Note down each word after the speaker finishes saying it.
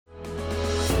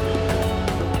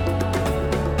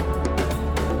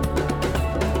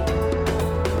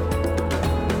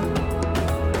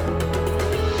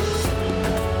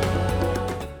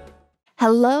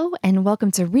Hello, and welcome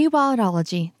to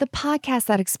Rewildology, the podcast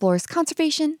that explores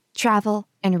conservation, travel,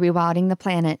 and rewilding the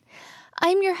planet.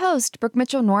 I'm your host, Brooke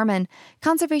Mitchell Norman,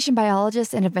 conservation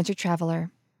biologist and adventure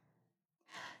traveler.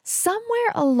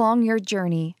 Somewhere along your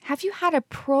journey, have you had a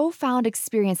profound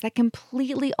experience that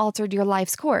completely altered your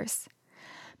life's course?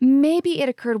 Maybe it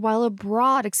occurred while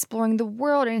abroad exploring the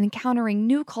world and encountering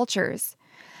new cultures.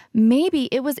 Maybe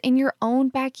it was in your own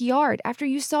backyard after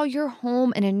you saw your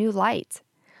home in a new light.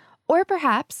 Or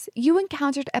perhaps you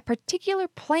encountered a particular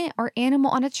plant or animal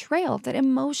on a trail that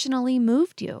emotionally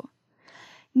moved you.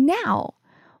 Now,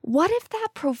 what if that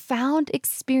profound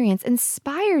experience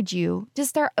inspired you to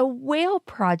start a whale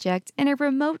project in a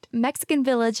remote Mexican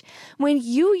village when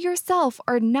you yourself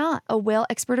are not a whale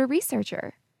expert or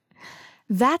researcher?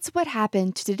 That's what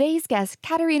happened to today's guest,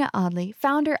 Katerina Audley,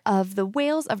 founder of the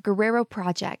Whales of Guerrero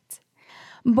Project.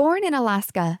 Born in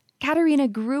Alaska, Katerina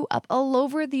grew up all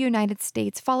over the United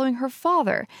States following her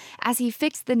father as he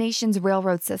fixed the nation's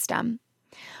railroad system.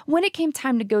 When it came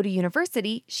time to go to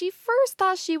university, she first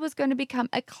thought she was going to become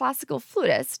a classical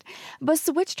flutist, but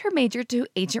switched her major to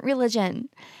ancient religion.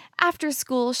 After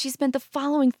school, she spent the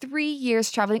following 3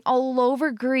 years traveling all over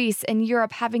Greece and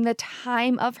Europe, having the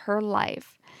time of her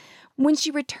life. When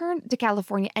she returned to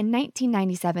California in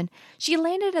 1997, she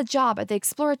landed a job at the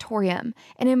Exploratorium,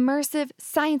 an immersive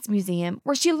science museum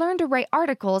where she learned to write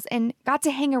articles and got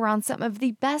to hang around some of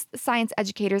the best science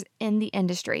educators in the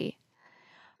industry.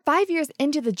 5 years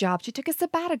into the job, she took a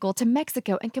sabbatical to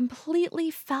Mexico and completely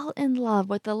fell in love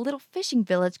with the little fishing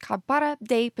village called Para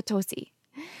de Potosi.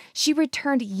 She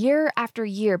returned year after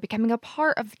year, becoming a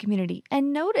part of the community,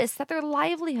 and noticed that their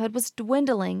livelihood was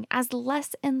dwindling as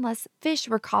less and less fish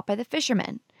were caught by the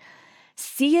fishermen.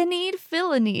 See a need,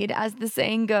 fill a need, as the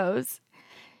saying goes.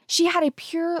 She had a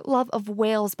pure love of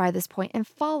whales by this point and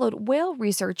followed whale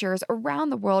researchers around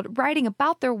the world writing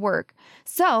about their work.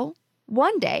 So,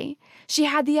 one day, she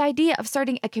had the idea of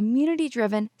starting a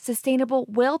community-driven, sustainable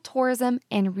whale tourism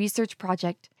and research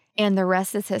project. And the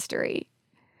rest is history.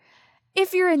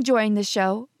 If you're enjoying the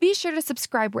show, be sure to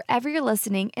subscribe wherever you're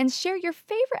listening and share your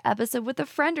favorite episode with a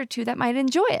friend or two that might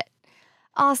enjoy it.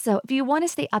 Also, if you want to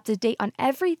stay up to date on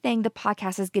everything the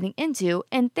podcast is getting into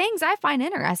and things I find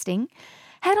interesting,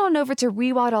 head on over to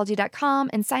rewildology.com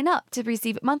and sign up to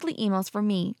receive monthly emails from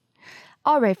me.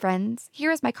 All right, friends,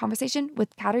 here is my conversation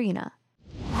with Katerina.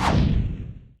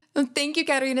 Thank you,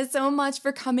 Katerina, so much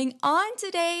for coming on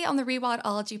today on the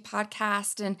Rewildology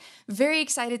podcast, and very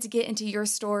excited to get into your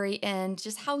story and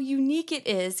just how unique it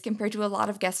is compared to a lot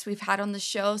of guests we've had on the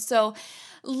show. So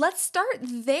let's start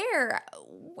there.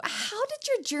 How did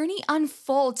your journey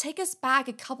unfold? Take us back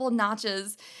a couple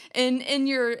notches in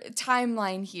your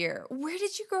timeline here. Where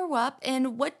did you grow up,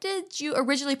 and what did you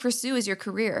originally pursue as your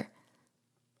career?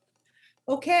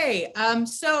 Okay,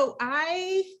 so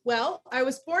I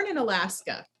was born in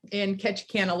Alaska, in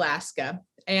Ketchikan, Alaska,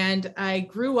 and I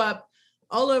grew up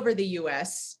all over the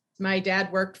U.S. My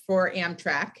dad worked for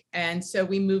Amtrak, and so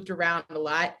we moved around a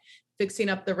lot, fixing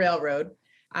up the railroad.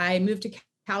 I moved to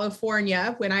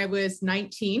California when I was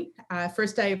 19.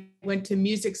 First, I went to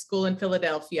music school in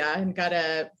Philadelphia and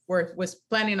was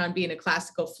planning on being a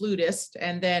classical flutist,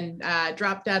 and then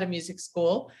dropped out of music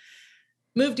school.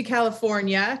 Moved to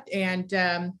California and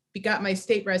got my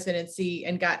state residency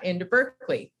and got into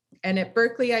Berkeley. And at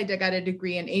Berkeley, I got a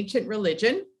degree in ancient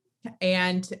religion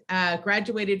and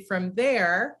graduated from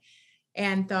there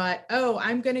and thought,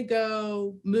 I'm going to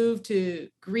go move to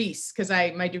Greece because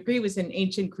my degree was in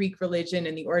ancient Greek religion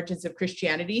and the origins of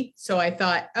Christianity. So I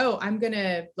thought, I'm going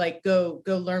to go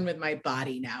learn with my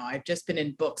body now. I've just been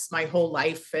in books my whole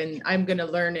life, and I'm going to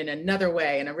learn in another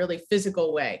way, in a really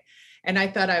physical way. And I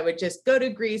thought I would just go to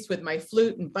Greece with my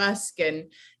flute and busk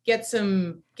and get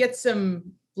some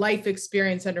life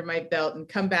experience under my belt and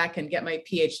come back and get my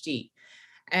PhD.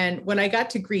 And when I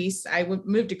got to Greece, I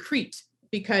moved to Crete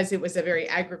because it was a very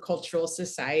agricultural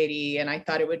society. And I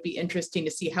thought it would be interesting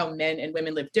to see how men and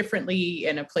women live differently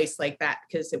in a place like that,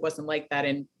 because it wasn't like that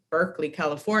in Berkeley,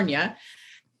 California.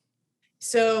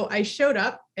 So I showed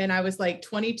up and I was like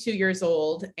 22 years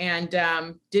old and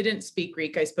didn't speak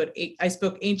Greek. I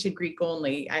spoke ancient Greek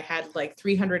only. I had like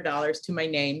 $300 to my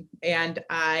name. And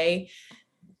I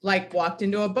walked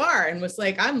into a bar and was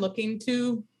like, I'm looking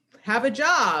to have a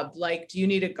job. Like, do you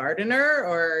need a gardener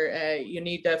or you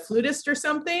need a flutist or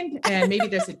something? And maybe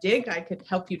there's a dig. I could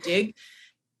help you dig.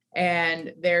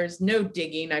 And there's no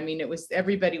digging. I mean,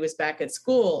 everybody was back at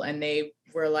school and they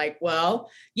were like, well,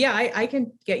 yeah, I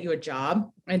can get you a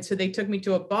job. And so they took me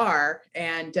to a bar,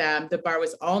 and the bar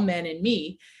was all men and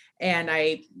me. And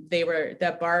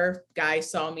that bar guy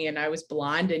saw me and I was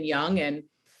blonde and young and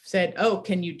said,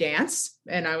 can you dance?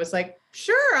 And I was like,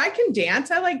 Sure, I can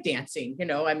dance. I like dancing.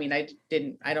 I mean, I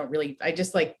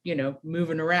just like,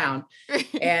 moving around.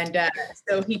 And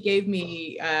so he gave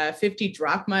me 50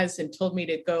 drachmas and told me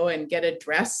to go and get a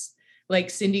dress like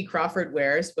Cindy Crawford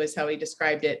wears, was how he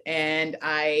described it. And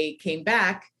I came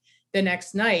back the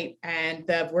next night, and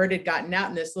the word had gotten out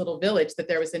in this little village that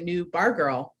there was a new bar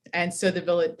girl. And so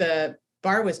the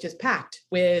bar was just packed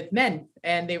with men,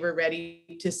 and they were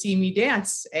ready to see me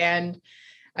dance. And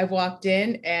I walked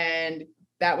in, and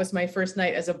that was my first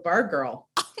night as a bar girl.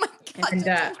 Oh my God. And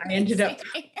I ended up,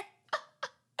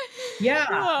 yeah.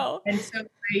 Wow. And so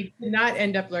I did not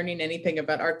end up learning anything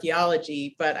about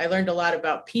archaeology, but I learned a lot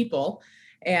about people.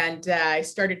 And I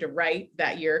started to write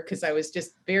that year because I was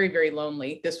just very, very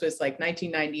lonely. This was like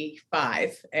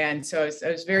 1995. And so I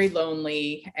was very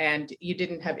lonely, and you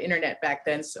didn't have internet back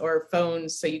then or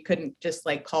phones. So you couldn't just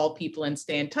like call people and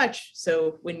stay in touch.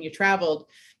 So when you traveled,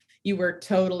 you were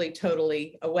totally,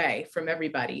 totally away from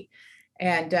everybody.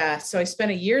 And so I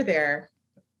spent a year there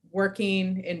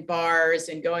working in bars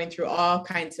and going through all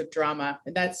kinds of drama.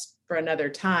 And that's for another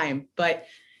time. But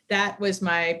that was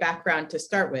my background to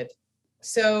start with.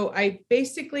 So I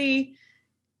basically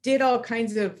did all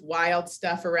kinds of wild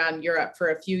stuff around Europe for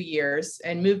a few years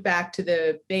and moved back to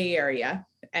the Bay Area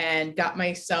and got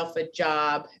myself a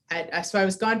job so I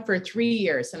was gone for 3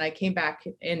 years, and I came back,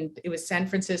 and it was San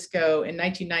Francisco in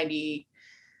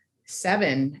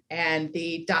 1997, and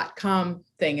the .com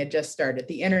thing had just started.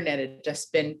 The internet had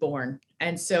just been born.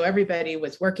 And so everybody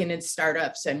was working in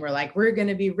startups, and we're like, we're going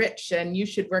to be rich, and you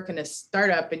should work in a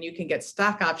startup and you can get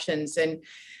stock options. And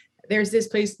there's this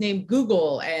place named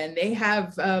Google, and they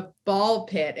have a ball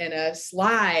pit and a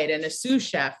slide and a sous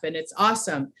chef, and it's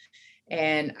awesome.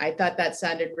 And I thought that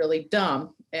sounded really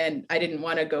dumb, and I didn't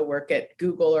want to go work at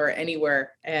Google or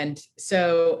anywhere. And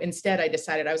so instead I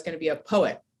decided I was going to be a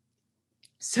poet.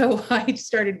 So I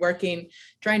started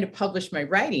trying to publish my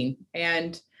writing,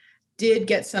 and did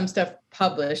get some stuff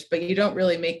published, but you don't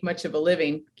really make much of a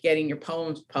living getting your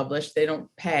poems published. They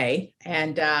don't pay.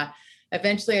 And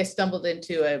eventually I stumbled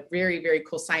into a very, very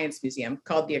cool science museum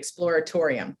called the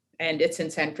Exploratorium, and it's in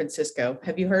San Francisco.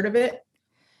 Have you heard of it?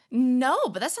 No,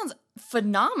 but that sounds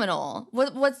phenomenal.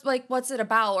 What's it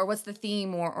about, or what's the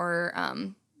theme, or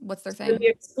what's their thing? So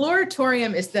the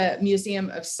Exploratorium is the Museum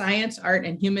of Science, Art,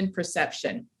 and Human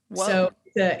Perception. Whoa. So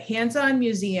it's a hands-on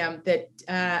museum that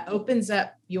opens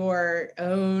up your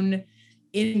own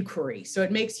inquiry. So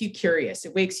it makes you curious.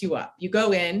 It wakes you up. You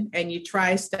go in and you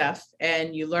try stuff,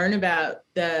 and you learn about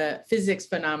the physics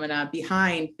phenomena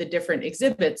behind the different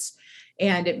exhibits,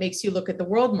 and it makes you look at the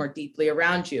world more deeply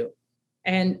around you.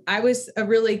 And I was a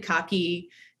really cocky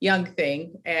young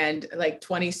thing, and like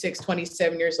 26,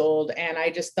 27 years old. And I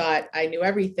just thought I knew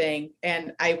everything,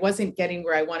 and I wasn't getting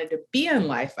where I wanted to be in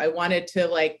life. I wanted to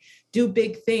like do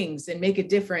big things and make a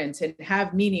difference and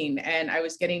have meaning. And I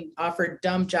was getting offered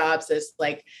dumb jobs as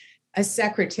like a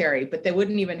secretary, but they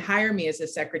wouldn't even hire me as a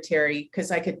secretary because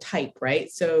I could type,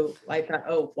 right? So I thought,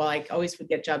 oh, well, I always would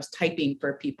get jobs typing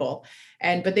for people.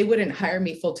 But they wouldn't hire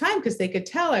me full time because they could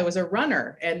tell I was a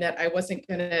runner and that I wasn't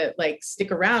going to like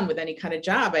stick around with any kind of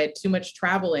job. I had too much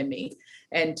travel in me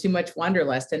and too much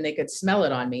wanderlust, and they could smell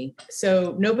it on me.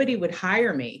 So nobody would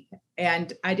hire me,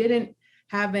 and I didn't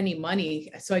have any money,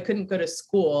 so I couldn't go to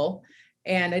school.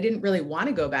 And I didn't really want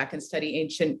to go back and study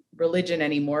ancient religion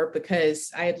anymore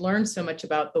because I had learned so much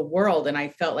about the world, and I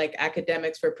felt like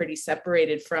academics were pretty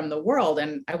separated from the world.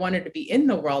 And I wanted to be in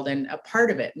the world and a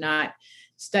part of it, not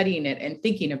studying it and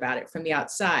thinking about it from the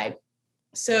outside.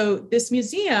 So this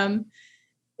museum,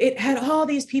 it had all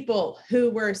these people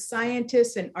who were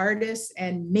scientists and artists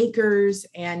and makers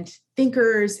and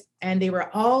thinkers, and they were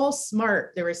all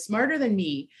smart. They were smarter than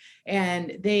me.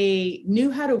 And they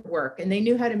knew how to work, and they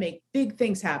knew how to make big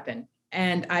things happen.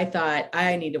 And I thought,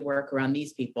 I need to work around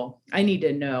these people. I need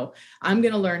to know. I'm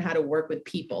going to learn how to work with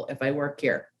people if I work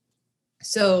here.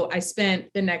 So I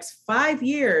spent the next 5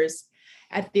 years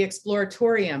at the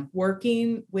Exploratorium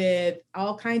working with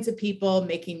all kinds of people,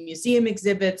 making museum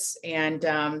exhibits and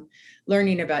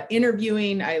learning about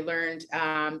interviewing. I learned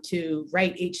to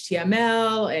write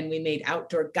HTML, and we made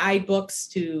outdoor guidebooks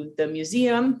to the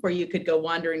museum where you could go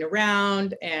wandering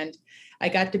around. And I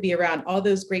got to be around all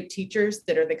those great teachers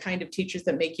that are the kind of teachers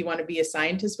that make you want to be a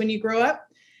scientist when you grow up.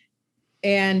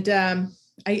 And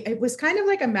it was kind of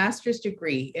like a master's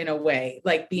degree in a way,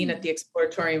 like being at the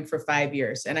Exploratorium for 5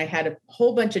 years. And I had a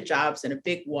whole bunch of jobs and a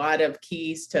big wad of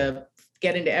keys to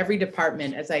get into every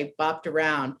department as I bopped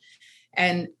around.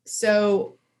 And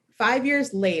so 5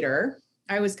 years later,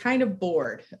 I was kind of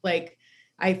bored. Like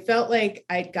I felt like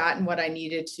I'd gotten what I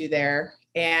needed to there.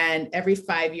 And every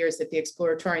 5 years at the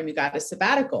Exploratorium, you got a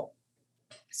sabbatical.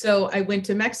 So I went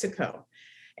to Mexico.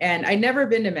 And I'd never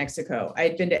been to Mexico.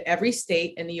 I'd been to every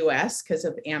state in the US because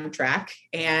of Amtrak.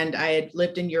 And I had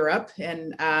lived in Europe,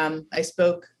 and I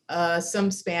spoke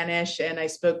some Spanish and I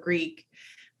spoke Greek,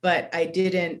 but I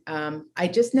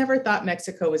just never thought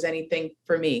Mexico was anything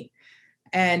for me.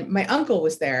 And my uncle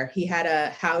was there. He had a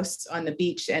house on the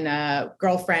beach and a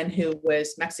girlfriend who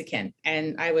was Mexican.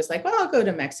 And I was like, well, I'll go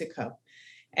to Mexico.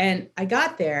 And I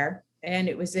got there, and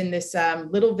it was in this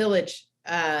little village.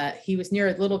 He was near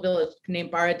a little village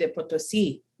named Barra de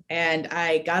Potosí. And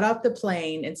I got off the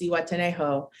plane in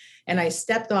Zihuatanejo, and I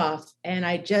stepped off, and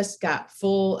I just got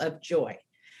full of joy.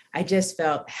 I just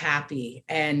felt happy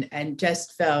and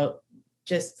just felt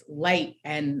just light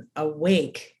and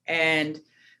awake, and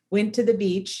went to the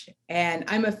beach. And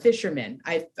I'm a fisherman.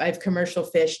 I've commercial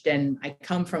fished, and I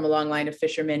come from a long line of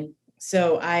fishermen.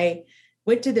 So I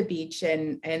went to the beach,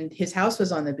 and his house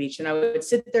was on the beach, and I would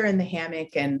sit there in the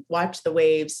hammock and watch the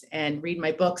waves and read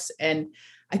my books. And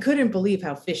I couldn't believe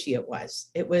how fishy it was.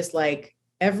 It was like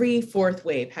every fourth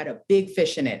wave had a big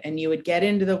fish in it, and you would get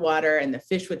into the water and the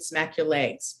fish would smack your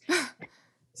legs.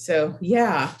 So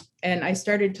yeah. And I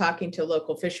started talking to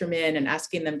local fishermen and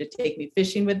asking them to take me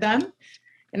fishing with them.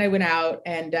 And I went out,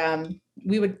 and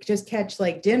we would just catch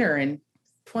like dinner in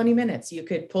 20 minutes. You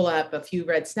could pull up a few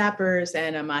red snappers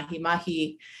and a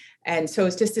mahi-mahi. And so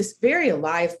it's just this very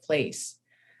alive place.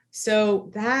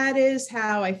 So that is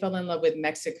how I fell in love with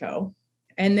Mexico.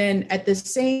 And then at the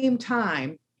same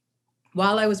time,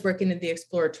 while I was working in the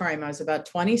Exploratorium, I was about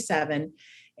 27,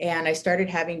 and I started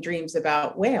having dreams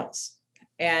about whales.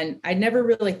 And I never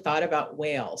really thought about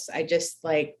whales. I just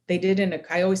like,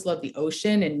 I always loved the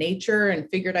ocean and nature, and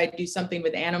figured I'd do something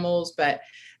with animals, but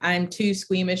I'm too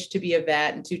squeamish to be a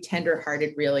vet and too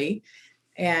tenderhearted, really.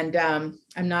 And I'm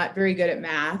not very good at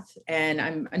math, and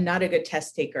I'm not a good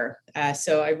test taker.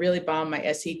 So I really bombed my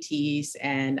SATs,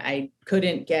 and I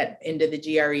couldn't get into the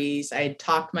GREs. I had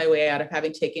talked my way out of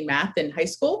having taken math in high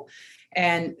school.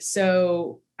 And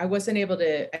so I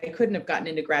couldn't have gotten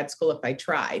into grad school if I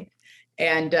tried.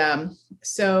 And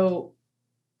so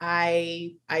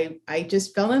I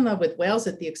just fell in love with whales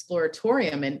at the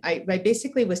Exploratorium, and I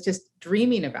basically was just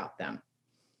dreaming about them.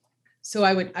 So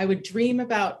I would dream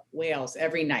about whales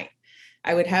every night.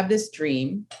 I would have this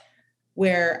dream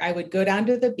where I would go down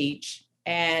to the beach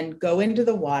and go into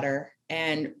the water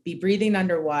and be breathing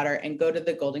underwater and go to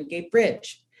the Golden Gate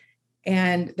Bridge.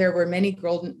 And there were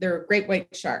great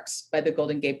white sharks by the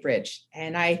Golden Gate Bridge.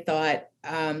 And I thought,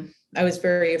 I was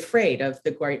very afraid of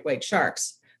the great white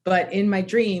sharks. But in my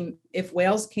dream, if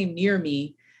whales came near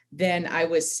me, then I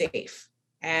was safe.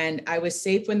 And I was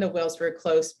safe when the whales were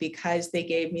close, because they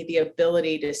gave me the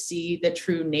ability to see the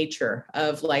true nature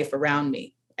of life around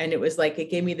me. And it was like,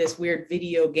 it gave me this weird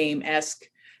video game-esque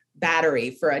battery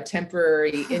for a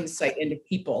temporary insight into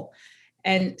people.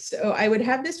 And so I would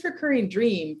have this recurring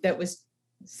dream that was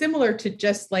similar to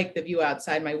just like the view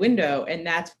outside my window. And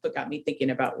that's what got me thinking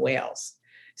about whales.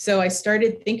 So I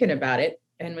started thinking about it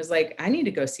and was like, I need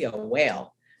to go see a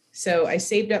whale. So I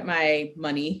saved up my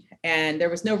money, and there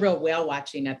was no real whale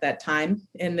watching at that time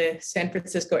in the San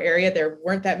Francisco area. There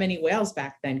weren't that many whales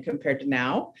back then compared to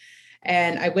now.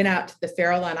 And I went out to the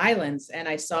Farallon Islands, and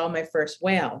I saw my first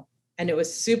whale, and it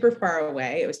was super far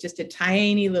away. It was just a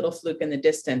tiny little fluke in the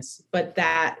distance, but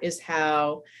that is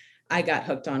how I got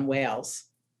hooked on whales.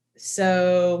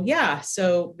 So yeah,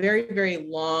 so very, very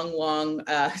long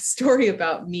story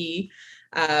about me.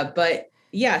 But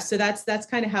yeah, so that's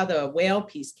kind of how the whale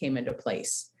piece came into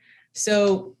place.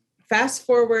 So fast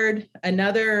forward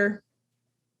another,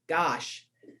 12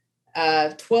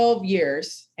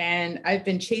 years, and I've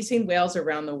been chasing whales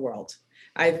around the world.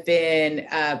 I've been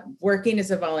working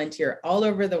as a volunteer all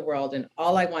over the world, and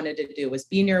all I wanted to do was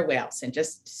be near whales and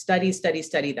just study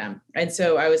them. And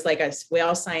so I was like a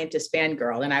whale scientist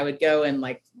fangirl, and I would go and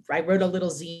I wrote a little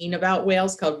zine about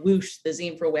whales called Whoosh, the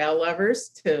zine for whale lovers,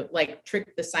 to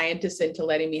trick the scientists into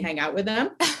letting me hang out with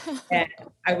them. And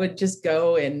I would just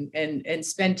go and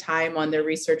spend time on their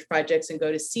research projects and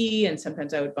go to sea. And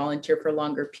sometimes I would volunteer for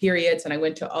longer periods. And I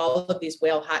went to all of these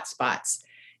whale hotspots.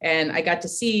 And I got to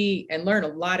see and learn a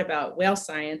lot about whale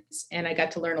science, and I got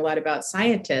to learn a lot about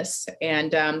scientists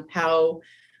and how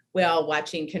whale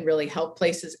watching can really help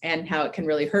places and how it can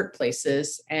really hurt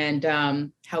places, and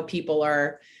how people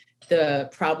are the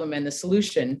problem and the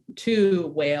solution to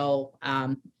whale,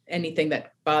 anything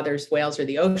that bothers whales or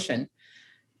the ocean.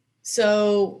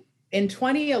 So in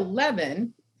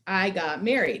 2011, I got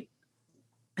married.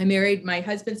 My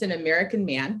husband's an American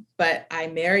man, but I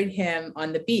married him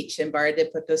on the beach in Barra de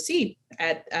Potosí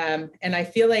and I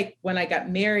feel like when I got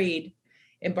married,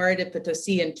 in Barra de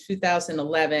Potosí in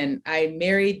 2011, I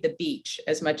married the beach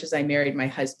as much as I married my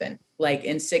husband, like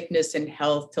in sickness and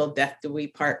health till death do we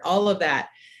part, all of that.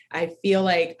 I feel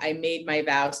like I made my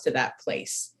vows to that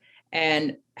place.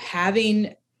 And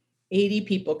having 80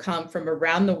 people come from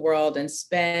around the world and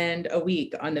spend a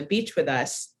week on the beach with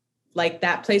us, like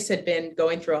that place had been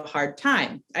going through a hard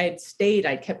time. I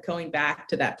kept going back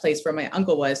to that place where my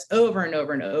uncle was over and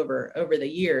over and over the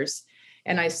years.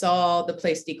 And I saw the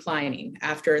place declining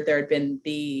after there had been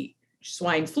the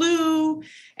swine flu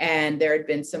and there had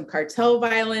been some cartel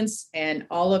violence, and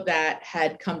all of that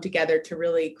had come together to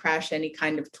really crash any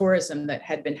kind of tourism that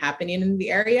had been happening in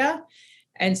the area.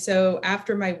 And so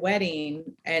after my wedding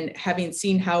and having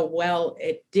seen how well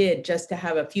it did just to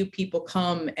have a few people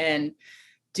come and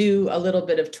do a little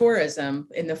bit of tourism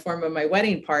in the form of my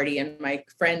wedding party, and my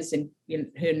friends in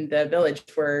the village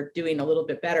were doing a little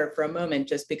bit better for a moment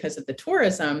just because of the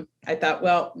tourism, I thought,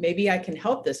 well, maybe I can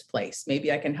help this place.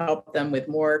 Maybe I can help them with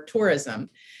more tourism.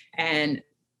 And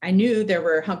I knew there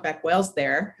were humpback whales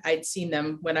there. I'd seen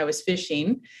them when I was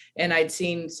fishing, and I'd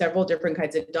seen several different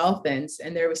kinds of dolphins,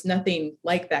 and there was nothing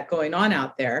like that going on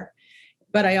out there.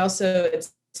 But I also had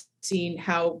seen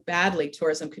how badly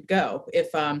tourism could go if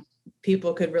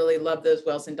people could really love those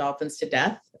whales and dolphins to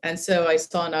death. And so I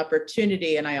saw an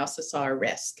opportunity, and I also saw a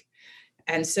risk.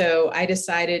 And so I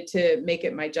decided to make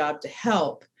it my job to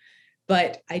help,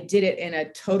 but I did it in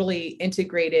a totally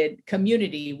integrated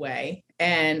community way.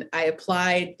 And I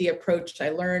applied the approach I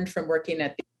learned from working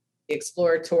at the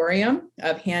Exploratorium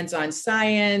of hands-on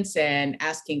science and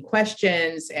asking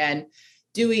questions and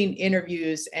doing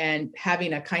interviews and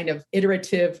having a kind of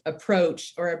iterative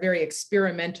approach or a very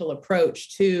experimental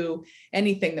approach to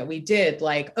anything that we did.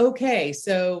 Like, okay,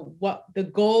 so what the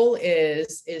goal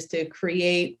is to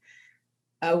create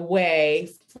a way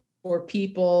for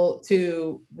people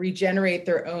to regenerate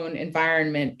their own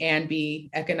environment and be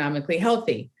economically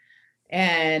healthy.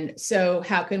 And so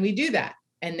how can we do that?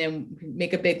 And then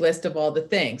make a big list of all the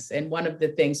things. And one of the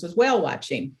things was whale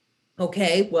watching.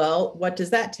 Okay, well, what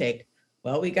does that take?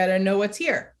 Well, we got to know what's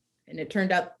here. And it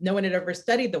turned out no one had ever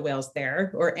studied the whales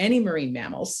there or any marine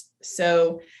mammals.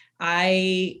 So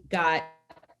I got,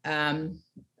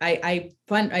 I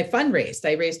fundraised.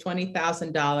 I raised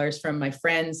 $20,000 from my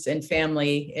friends and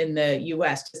family in the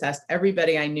US. Just asked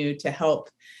everybody I knew to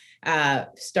help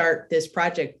start this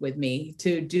project with me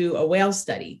to do a whale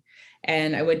study.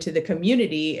 And I went to the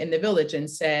community in the village and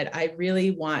said, I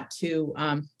really want to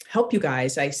help you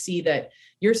guys. I see that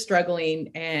you're struggling,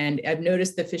 and I've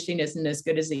noticed the fishing isn't as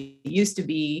good as it used to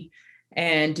be.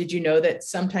 And did you know that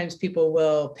sometimes people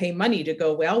will pay money to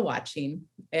go whale watching?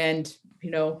 And,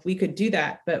 we could do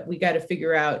that, but we got to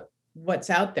figure out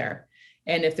what's out there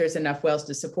and if there's enough whales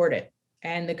to support it.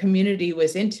 And the community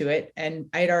was into it. And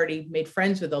I'd already made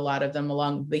friends with a lot of them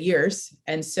along the years.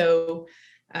 And so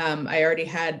I already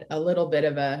had a little bit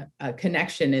of a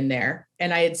connection in there.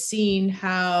 And I had seen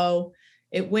how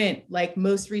it went. Like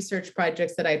most research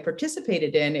projects that I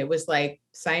participated in, it was like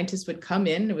scientists would come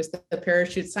in. It was the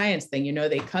parachute science thing.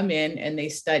 They come in and they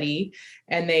study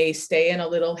and they stay in a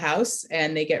little house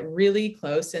and they get really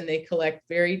close and they collect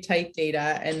very tight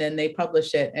data and then they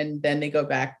publish it. And then they go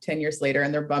back 10 years later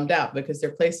and they're bummed out because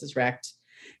their place is wrecked.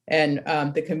 And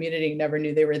the community never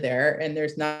knew they were there. And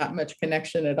there's not much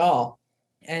connection at all.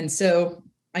 And so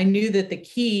I knew that the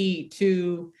key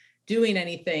to doing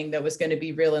anything that was going to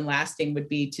be real and lasting would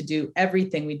be to do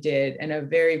everything we did in a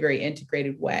very, very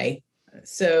integrated way.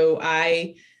 So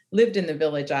I lived in the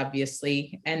village,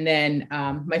 obviously. And then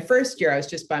my first year, I was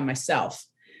just by myself.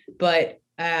 But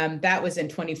that was in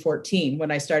 2014 when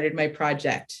I started my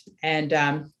project. And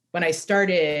when I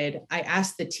started, I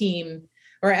asked the team,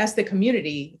 or I asked the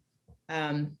community,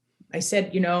 I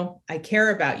said, I care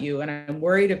about you and I'm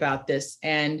worried about this.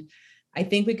 And I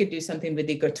think we could do something with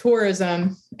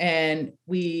ecotourism. And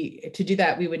to do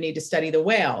that, we would need to study the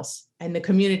whales. And the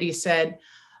community said,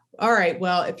 all right,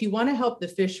 well, if you want to help the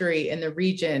fishery in the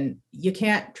region, you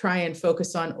can't try and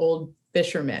focus on old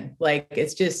fishermen. Like,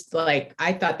 it's just like,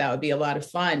 I thought that would be a lot of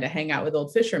fun to hang out with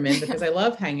old fishermen because I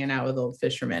love hanging out with old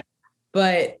fishermen.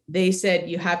 But they said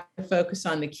you have to focus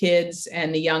on the kids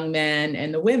and the young men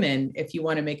and the women if you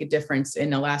want to make a difference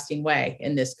in a lasting way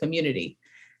in this community.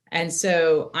 And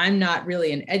so I'm not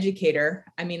really an educator.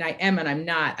 I mean, I am and I'm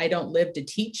not. I don't live to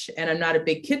teach, and I'm not a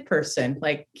big kid person,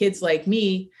 like kids like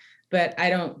me, but I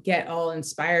don't get all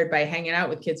inspired by hanging out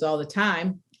with kids all the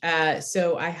time.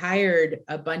 So I hired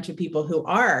a bunch of people who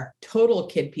are total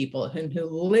kid people who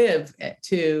live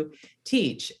to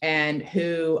teach, and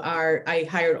I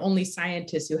hired only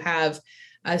scientists who have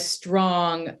a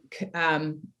strong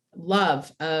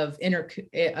love of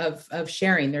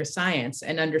sharing their science,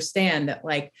 and understand that,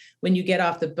 like, when you get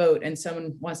off the boat and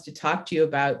someone wants to talk to you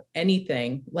about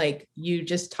anything, like, you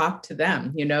just talk to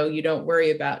them, you don't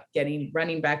worry about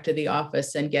running back to the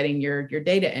office and getting your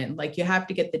data in. Like, you have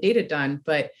to get the data done,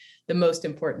 but the most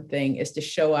important thing is to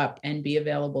show up and be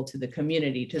available to the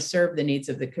community, to serve the needs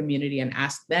of the community and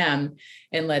ask them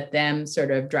and let them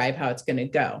sort of drive how it's going to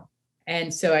go.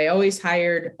 And so I always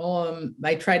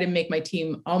I try to make my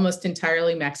team almost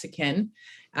entirely Mexican.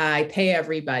 I pay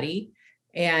everybody,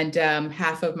 and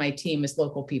half of my team is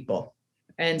local people.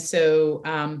 And so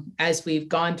as we've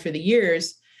gone through the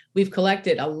years, we've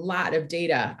collected a lot of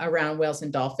data around whales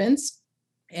and dolphins,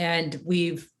 and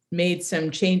we've made some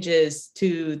changes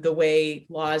to the way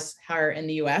laws are in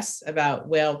the US about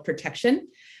whale protection,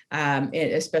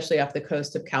 especially off the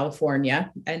coast of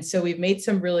California. And so we've made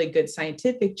some really good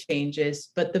scientific changes.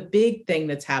 But the big thing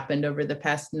that's happened over the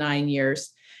past 9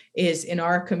 years is in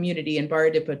our community in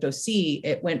Barra de Potosí,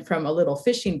 it went from a little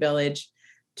fishing village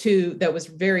that was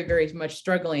very, very much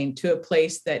struggling, to a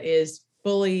place that is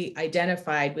fully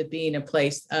identified with being a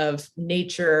place of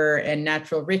nature and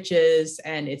natural riches,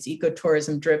 and it's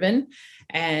ecotourism driven.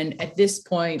 And at this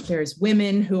point, there's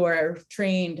women who are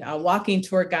trained walking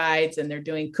tour guides, and they're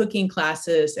doing cooking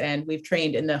classes. And we've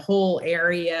trained in the whole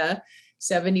area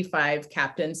 75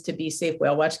 captains to be safe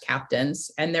whale watch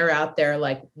captains. And they're out there,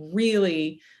 like,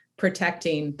 really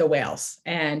protecting the whales.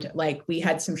 And like, we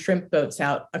had some shrimp boats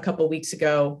out a couple of weeks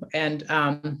ago, and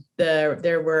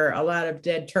there were a lot of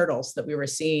dead turtles that we were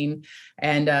seeing,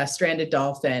 and stranded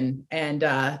dolphin, and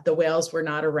the whales were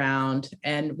not around.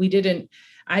 And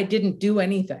I didn't do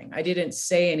anything. I didn't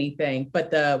say anything,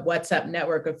 but the WhatsApp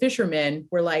network of fishermen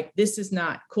were like, this is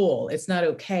not cool. It's not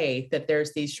okay that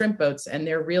there's these shrimp boats, and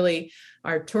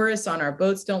our tourists on our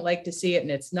boats don't like to see it, and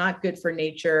it's not good for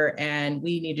nature, and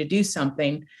we need to do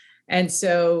something. And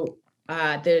so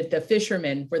the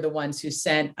fishermen were the ones who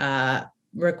sent a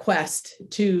request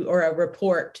or a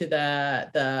report to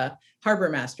the harbor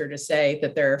master to say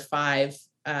that there are 5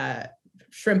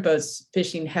 shrimp boats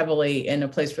fishing heavily in a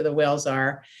place where the whales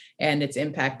are, and it's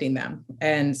impacting them.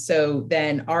 And so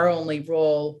then our only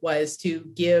role was to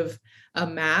give a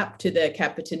map to the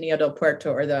Capitanía del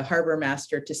Puerto, or the harbor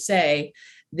master, to say,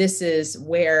 this is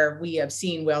where we have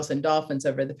seen whales and dolphins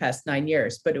over the past 9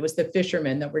 years. But it was the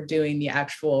fishermen that were doing the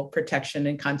actual protection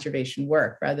and conservation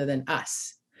work rather than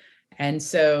us. And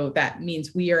so that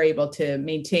means we are able to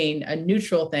maintain a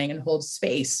neutral thing and hold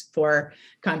space for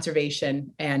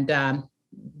conservation and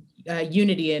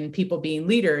unity and people being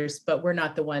leaders, but we're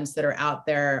not the ones that are out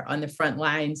there on the front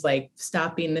lines, like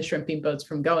stopping the shrimping boats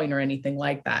from going or anything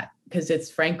like that, because it's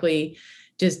frankly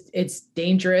it's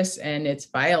dangerous and it's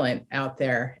violent out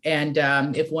there. And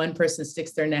if one person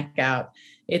sticks their neck out,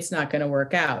 it's not going to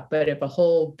work out. But if a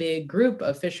whole big group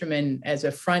of fishermen as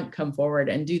a front come forward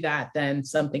and do that, then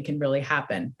something can really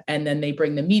happen. And then they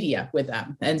bring the media with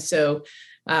them. And so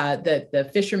the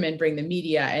fishermen bring the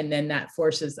media, and then that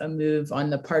forces a move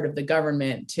on the part of the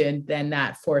government, then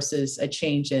that forces a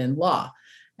change in law.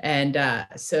 And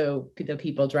so the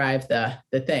people drive the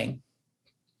thing.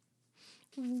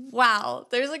 Wow,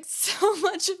 there's like so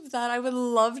much of that I would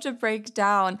love to break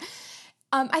down.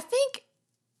 I think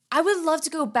I would love to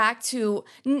go back to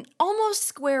almost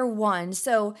square one.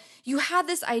 So you had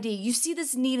this idea, you see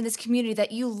this need in this community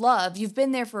that you love. You've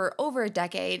been there for over a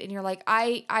decade, and you're like,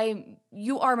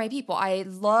 you are my people. I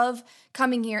love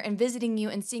coming here and visiting you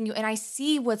and seeing you, and I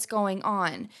see what's going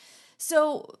on.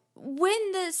 So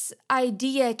when this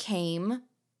idea came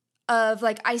of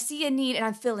like, I see a need and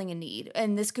I'm filling a need,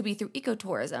 and this could be through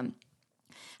ecotourism,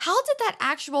 how did that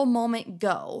actual moment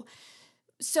go?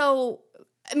 So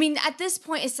I mean, at this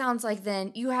point, it sounds like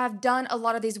then you have done a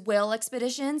lot of these whale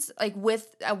expeditions, like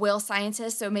with a whale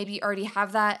scientist. So maybe you already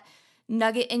have that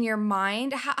nugget in your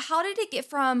mind. How did it get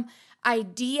from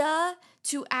idea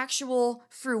to actual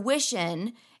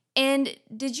fruition? And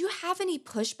did you have any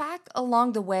pushback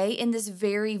along the way in this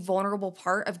very vulnerable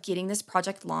part of getting this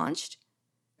project launched?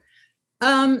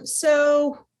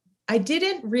 So I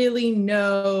didn't really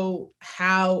know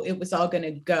how it was all going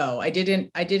to go. I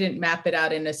didn't map it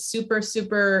out in a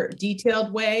super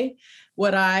detailed way.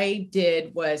 What I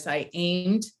did was I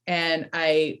aimed and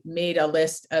I made a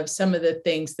list of some of the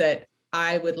things that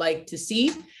I would like to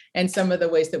see and some of the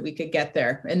ways that we could get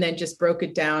there, and then just broke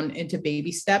it down into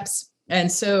baby steps.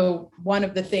 And so one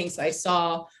of the things I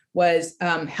saw was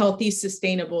healthy,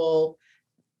 sustainable,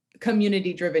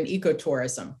 community-driven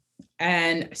ecotourism.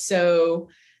 And so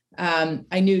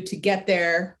I knew to get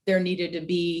there, there needed to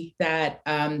be that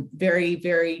very,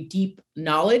 very deep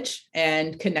knowledge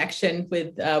and connection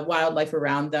with wildlife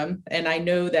around them. And I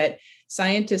know that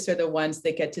scientists are the ones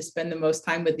that get to spend the most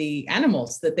time with the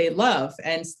animals that they love.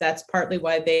 And that's partly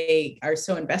why they are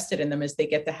so invested in them, is they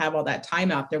get to have all that time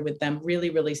out there with them, really,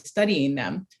 really studying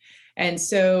them. And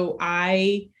so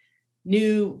I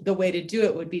knew the way to do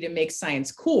it would be to make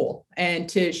science cool and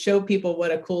to show people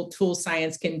what a cool tool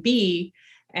science can be.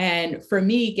 And for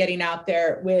me, getting out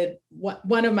there with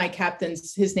one of my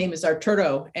captains, his name is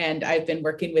Arturo, and I've been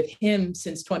working with him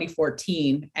since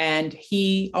 2014. And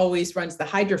he always runs the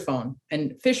hydrophone.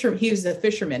 And he was a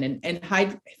fisherman,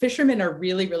 and fishermen are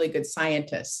really, really good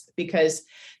scientists because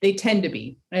they tend to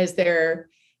be, as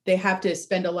they have to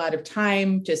spend a lot of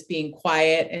time just being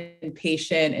quiet and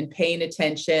patient and paying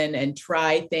attention and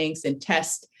try things and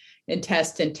test and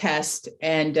test and test.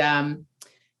 And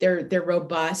they're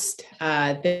robust.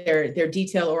 They're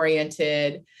detail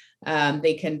oriented.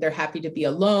 They're happy to be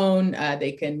alone.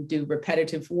 They can do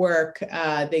repetitive work.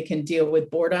 They can deal with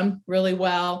boredom really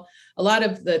well. A lot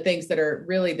of the things that are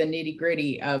really the nitty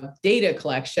gritty of data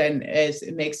collection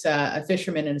it makes a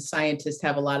fisherman and a scientist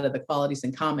have a lot of the qualities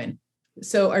in common.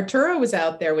 So Arturo was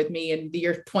out there with me in the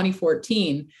year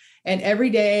 2014, and every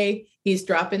day he's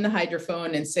dropping the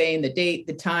hydrophone and saying the date,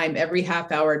 the time, every half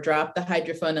hour, drop the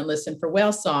hydrophone and listen for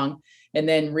whale song, and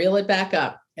then reel it back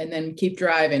up, and then keep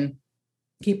driving,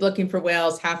 keep looking for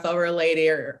whales. Half hour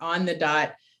later, on the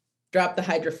dot, drop the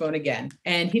hydrophone again.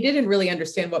 And he didn't really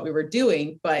understand what we were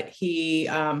doing, but he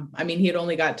had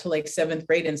only got to like 7th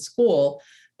grade in school,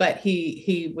 but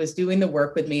he was doing the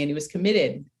work with me and he was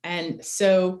committed. And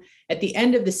so at the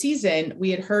end of the season,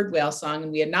 we had heard whale song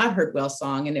and we had not heard whale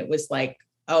song. And it was like,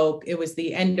 it was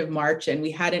the end of March and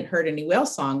we hadn't heard any whale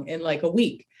song in like a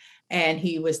week. And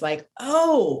he was like,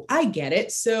 oh, I get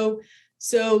it. So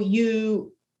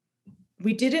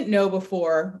we didn't know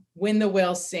before when the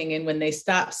whales sing and when they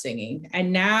stop singing.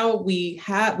 And now we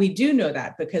do know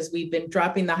that because we've been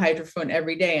dropping the hydrophone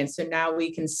every day. And so now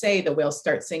we can say the whales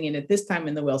start singing at this time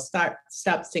and the whales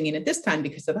stop singing at this time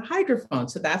because of the hydrophone.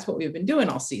 So that's what we've been doing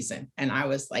all season. And I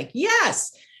was like,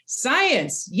 yes,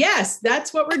 science. Yes,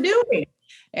 that's what we're doing.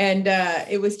 And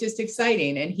it was just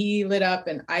exciting. And he lit up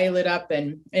and I lit up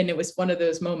and it was one of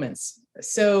those moments.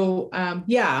 So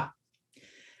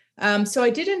so I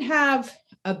didn't have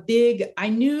I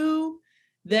knew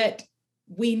that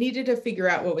we needed to figure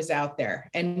out what was out there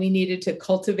and we needed to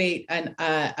cultivate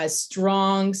a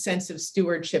strong sense of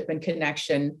stewardship and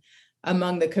connection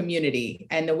among the community.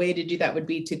 And the way to do that would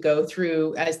be to go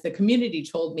through, as the community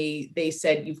told me, they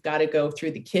said, you've got to go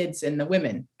through the kids and the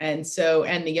women. And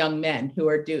the young men who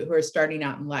are starting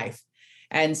out in life.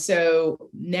 And so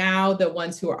now the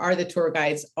ones who are the tour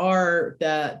guides are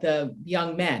the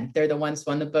young men. They're the ones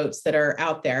on the boats that are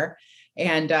out there.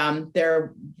 And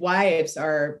their wives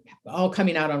are all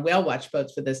coming out on whale watch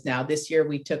boats with us now. This year,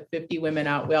 we took 50 women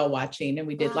out whale watching, and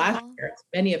we did last year.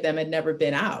 Many of them had never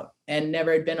been out and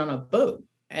never had been on a boat.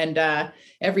 And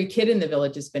every kid in the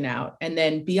village has been out. And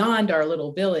then beyond our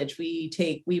little village,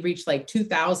 we reach like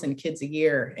 2,000 kids a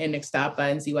year in Ixtapa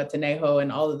and Zihuatanejo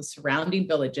and all of the surrounding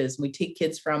villages. We take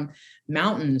kids from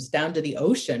mountains down to the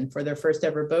ocean for their first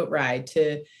ever boat ride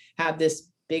to have this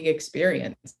big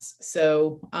experience.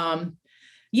 So,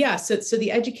 so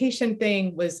the education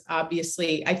thing was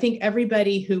obviously, I think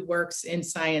everybody who works in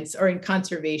science or in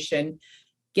conservation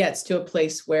gets to a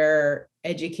place where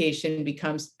education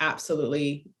becomes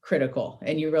absolutely critical.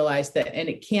 And you realize that, and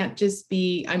it can't just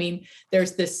be,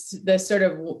 there's the sort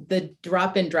of the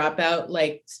drop in, drop out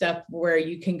like stuff where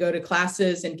you can go to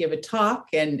classes and give a talk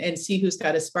and see who's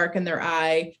got a spark in their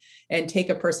eye and take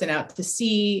a person out to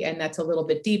sea. And that's a little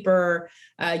bit deeper.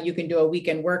 You can do a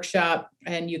weekend workshop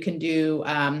and you can do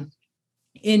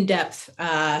in-depth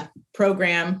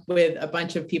program with a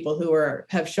bunch of people who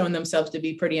have shown themselves to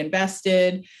be pretty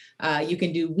invested. You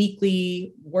can do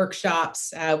weekly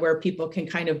workshops where people can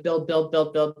kind of build.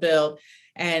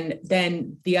 And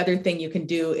then the other thing you can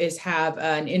do is have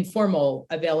an informal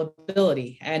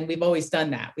availability. And we've always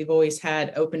done that. We've always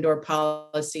had open door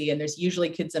policy, and there's usually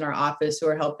kids in our office who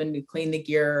are helping to clean the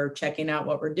gear or checking out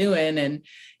what we're doing. And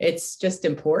it's just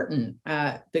important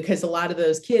because a lot of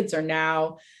those kids are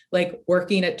now like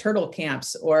working at turtle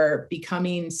camps or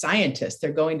becoming scientists.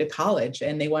 They're going to college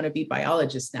and they want to be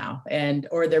biologists now,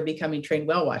 or they're becoming trained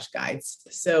whale watch guides.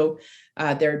 So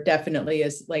there definitely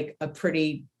is like a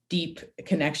pretty deep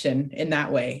connection in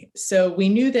that way. So we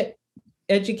knew that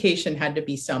education had to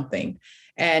be something,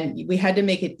 and we had to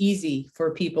make it easy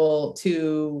for people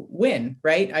to win,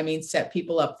 right? Set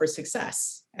people up for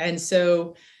success. And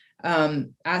so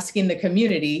asking the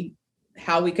community,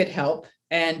 how we could help,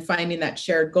 and finding that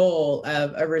shared goal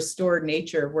of a restored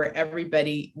nature where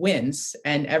everybody wins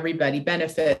and everybody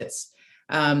benefits,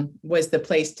 was the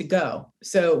place to go.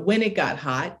 So when it got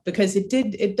hot, because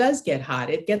it does get hot,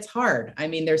 it gets hard. I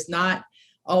mean, there's not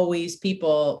always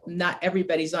people, not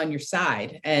everybody's on your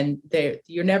side, and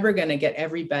you're never going to get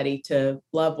everybody to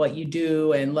love what you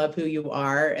do and love who you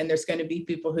are. And there's going to be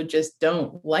people who just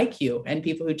don't like you, and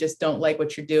people who just don't like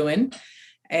what you're doing.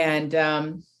 And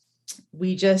I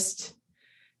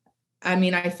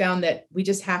found that we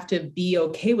just have to be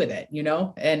okay with it,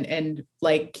 and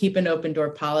like keep an open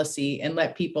door policy and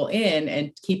let people in,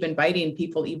 and keep inviting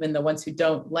people, even the ones who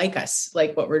don't like us,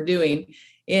 like what we're doing,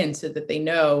 in, so that they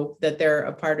know that they're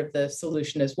a part of the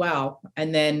solution as well.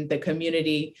 And then the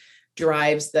community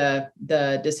drives the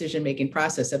decision-making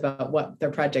process about what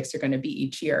their projects are going to be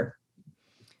each year.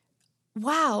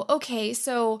 Wow. Okay.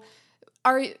 So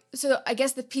I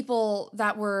guess the people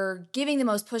that were giving the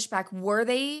most pushback, were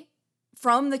they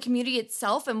from the community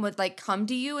itself and would like come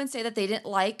to you and say that they didn't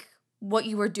like what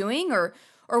you were doing, or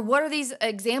what are these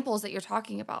examples that you're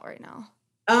talking about right now?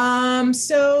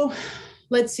 So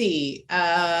let's see.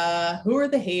 Who are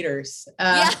the haters?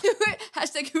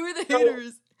 Hashtag who are the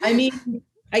haters? I mean,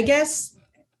 I guess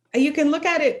you can look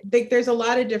at it, like there's a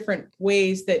lot of different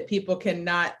ways that people can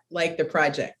not like the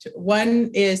project.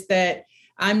 One is that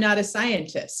I'm not a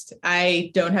scientist.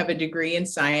 I don't have a degree in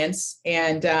science,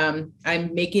 and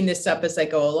I'm making this up as I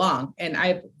go along. And I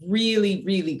have really,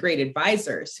 really great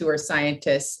advisors who are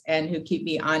scientists and who keep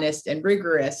me honest and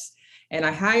rigorous. And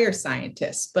I hire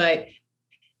scientists, but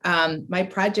my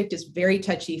project is very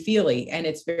touchy-feely, and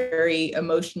it's very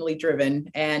emotionally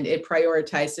driven, and it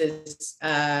prioritizes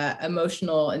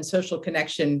emotional and social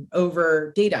connection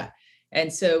over data.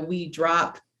 And so we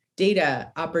drop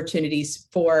data opportunities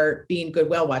for being good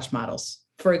whale watch models.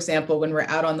 For example, when we're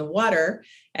out on the water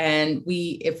and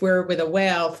if we're with a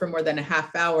whale for more than a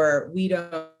half hour, we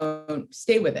don't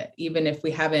stay with it, even if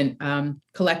we haven't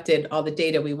collected all the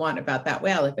data we want about that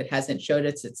whale, if it hasn't showed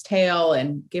us its tail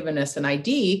and given us an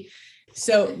ID.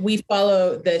 So we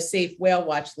follow the safe whale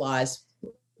watch laws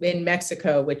in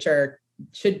Mexico, which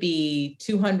should be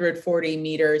 240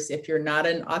 meters if you're not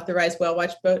an authorized whale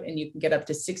watch boat, and you can get up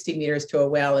to 60 meters to a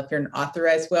whale if you're an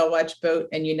authorized whale watch boat,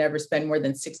 and you never spend more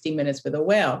than 60 minutes with a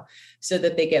whale, so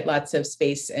that they get lots of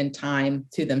space and time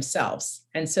to themselves.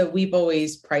 And so we've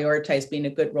always prioritized being a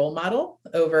good role model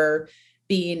over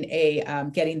being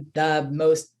getting the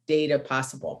most data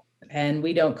possible. And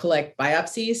we don't collect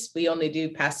biopsies. We only do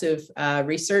passive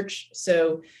research.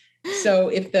 So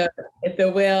if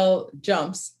the whale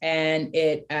jumps and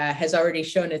it has already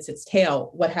shown its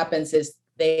tail, what happens is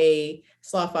they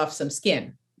slough off some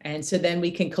skin. And so then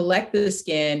we can collect the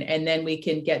skin, and then we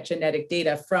can get genetic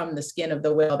data from the skin of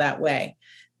the whale that way.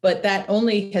 But that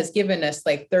only has given us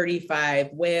like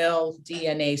 35 whale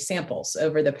DNA samples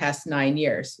over the past 9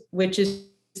 years, which is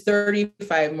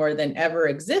 35 more than ever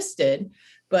existed.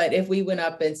 But if we went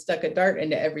up and stuck a dart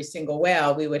into every single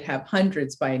whale, we would have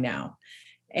hundreds by now.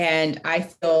 And I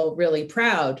feel really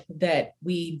proud that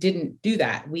we didn't do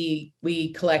that. We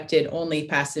collected only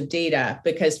passive data,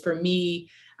 because for me,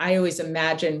 I always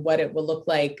imagine what it will look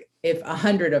like if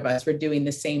 100 of us were doing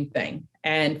the same thing.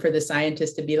 And for the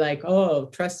scientists to be like, oh,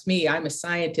 trust me, I'm a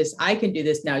scientist. I can do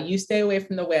this now. You stay away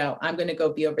from the whale. I'm going to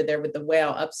go be over there with the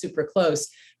whale up super close,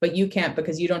 but you can't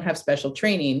because you don't have special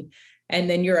training. And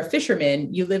then you're a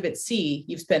fisherman. You live at sea.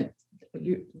 You've spent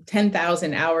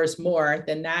 10,000 hours more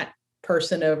than that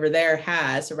person over there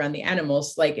has around the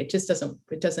animals. Like it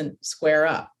doesn't square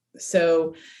up.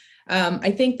 So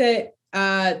I think that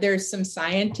there's some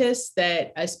scientists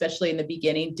that, especially in the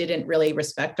beginning, didn't really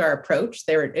respect our approach.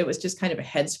 It was just kind of a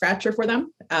head scratcher for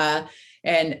them.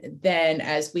 And then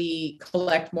as we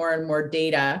collect more and more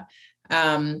data,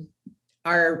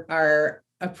 our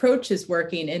approach is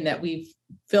working in that we've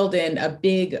filled in a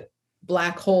big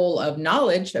black hole of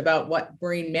knowledge about what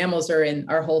marine mammals are in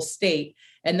our whole state.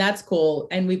 And that's cool.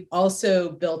 And we've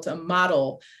also built a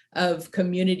model of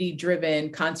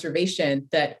community-driven conservation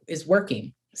that is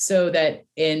working, so that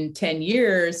in 10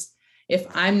 years, if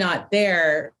I'm not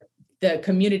there, the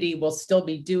community will still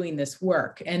be doing this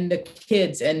work. And the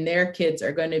kids and their kids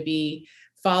are going to be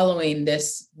following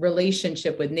this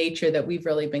relationship with nature that we've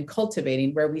really been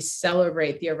cultivating, where we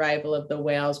celebrate the arrival of the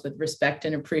whales with respect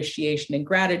and appreciation and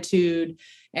gratitude.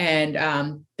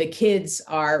 And the kids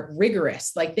are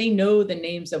rigorous. Like they know the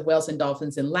names of whales and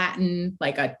dolphins in Latin.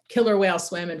 Like a killer whale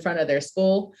swam in front of their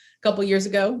school a couple of years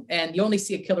ago, and you only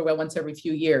see a killer whale once every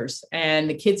few years. And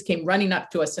the kids came running up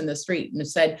to us in the street and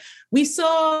said, "We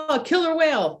saw a killer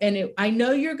whale." And I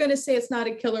know you're going to say it's not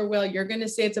a killer whale. You're going to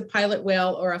say it's a pilot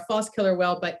whale or a false killer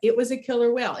whale, but it was a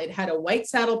killer whale. It had a white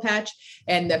saddle patch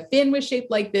and the fin was shaped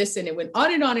like this. And it went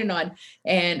on and on and on.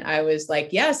 And I was like,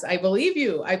 yes, I believe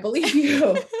you. I believe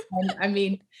you. And I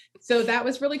mean, so that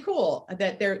was really cool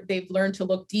that they've learned to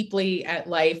look deeply at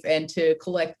life and to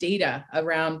collect data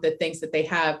around the things that they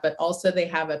have, but also they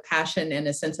have a passion and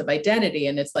a sense of identity.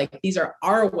 And it's like, these are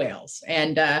our whales.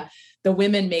 And the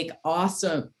women make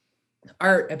awesome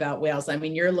art about whales. I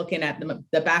mean, you're looking at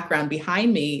the background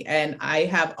behind me, and I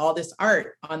have all this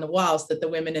art on the walls that the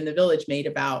women in the village made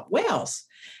about whales.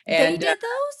 And they did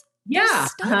those? Yeah.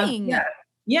 Stunning.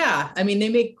 Yeah. I mean, they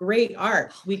make great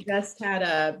art. We just had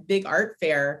a big art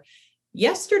fair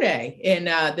yesterday in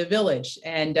the village,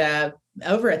 and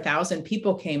over 1,000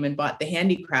 people came and bought the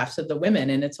handicrafts of the women.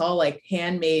 And it's all like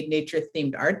handmade nature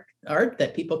themed art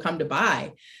that people come to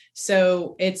buy.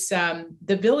 So it's the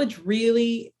village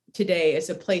really today is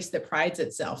a place that prides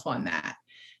itself on that.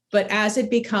 But as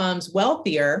it becomes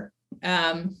wealthier,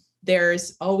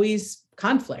 there's always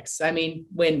conflicts. I mean,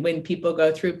 when people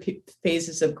go through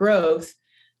phases of growth,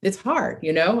 it's hard,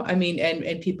 I mean,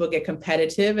 and people get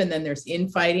competitive, and then there's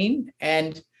infighting,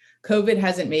 and COVID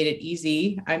hasn't made it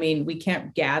easy. I mean, we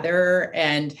can't gather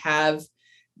and have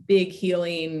big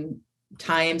healing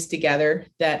times together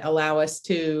that allow us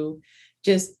to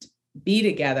just be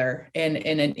together in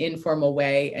an informal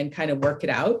way and kind of work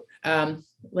it out.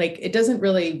 Like it doesn't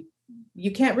really, you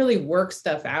can't really work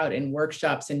stuff out in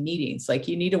workshops and meetings. Like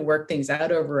you need to work things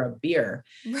out over a beer.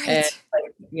 Right. And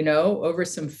over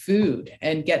some food,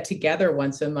 and get together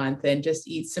once a month and just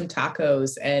eat some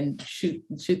tacos and shoot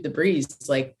the breeze.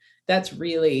 Like that's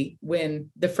really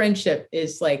when the friendship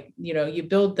is like, you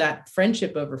build that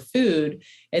friendship over food,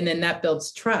 and then that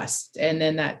builds trust. And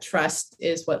then that trust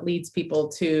is what leads people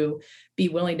to be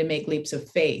willing to make leaps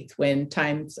of faith when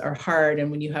times are hard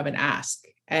and when you have an ask.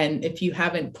 And if you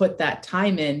haven't put that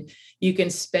time in, you can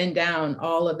spend down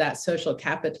all of that social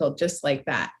capital just like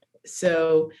that.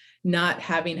 So not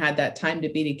having had that time to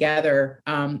be together,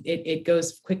 it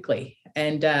goes quickly.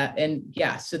 And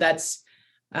yeah, so that's,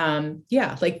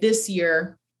 like this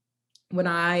year when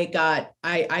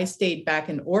I stayed back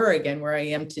in Oregon where I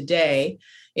am today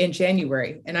in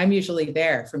January, and I'm usually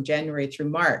there from January through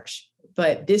March.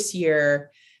 But this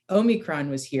year, Omicron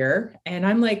was here, and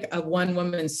I'm like a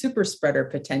one-woman super spreader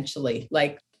potentially.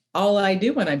 Like all I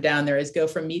do when I'm down there is go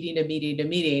from meeting to meeting to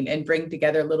meeting and bring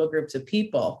together little groups of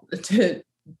people to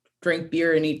drink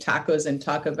beer and eat tacos and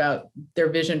talk about their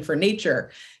vision for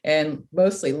nature and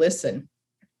mostly listen.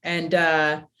 And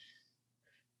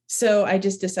so I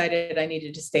just decided I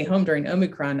needed to stay home during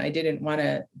Omicron. I didn't want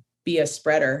to be a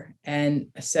spreader. And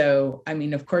so, I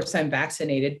mean, of course I'm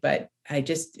vaccinated, but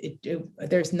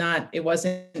it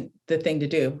wasn't the thing to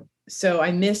do. So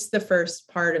I missed the first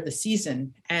part of the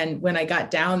season. And when I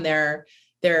got down there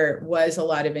was a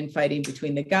lot of infighting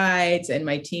between the guides, and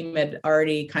my team had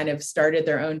already kind of started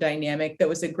their own dynamic. That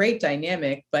was a great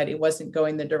dynamic, but it wasn't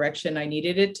going the direction I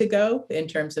needed it to go in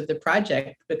terms of the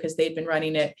project, because they'd been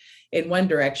running it in one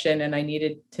direction, and I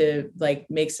needed to like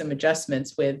make some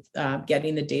adjustments with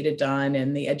getting the data done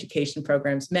and the education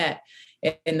programs met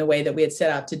in the way that we had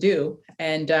set out to do.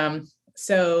 And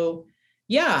so,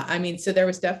 yeah, I mean, so there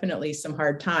was definitely some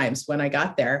hard times when I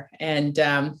got there. And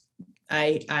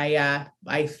I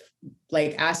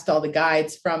like asked all the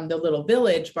guides from the little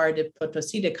village, Bar de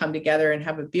Potosi, to come together and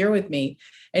have a beer with me,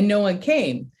 and no one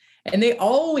came. And they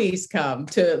always come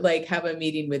to like have a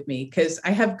meeting with me because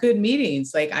I have good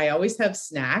meetings. Like I always have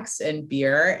snacks and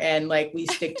beer, and like we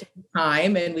stick to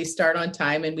time, and we start on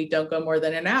time, and we don't go more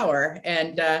than an hour.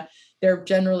 And they're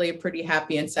generally a pretty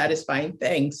happy and satisfying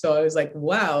thing. So I was like,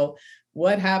 wow,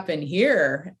 what happened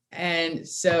here? And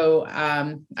so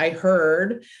I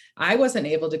heard I wasn't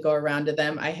able to go around to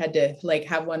them. I had to like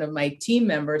have one of my team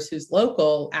members who's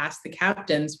local ask the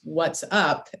captains what's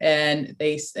up, and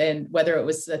whether it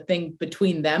was a thing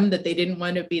between them that they didn't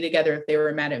want to be together, if they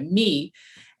were mad at me.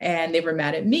 And they were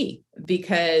mad at me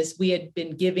because we had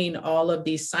been giving all of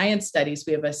these science studies.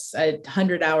 We have a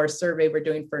 100-hour survey we're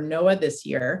doing for NOAA this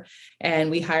year.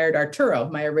 And we hired Arturo,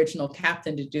 my original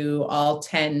captain, to do all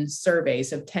 10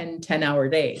 surveys of 10-hour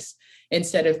days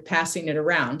instead of passing it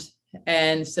around.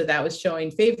 And so that was showing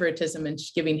favoritism and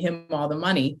giving him all the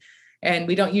money. And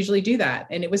we don't usually do that.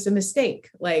 And it was a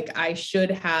mistake. Like I should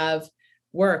have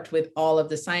worked with all of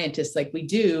the scientists like we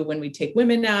do when we take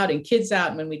women out and kids out.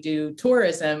 And when we do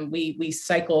tourism, we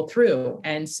cycle through.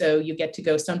 And so you get to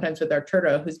go sometimes with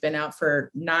Arturo, who's been out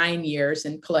for 9 years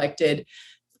and collected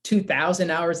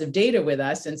 2,000 hours of data with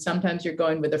us. And sometimes you're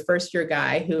going with a first year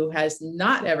guy who has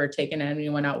not ever taken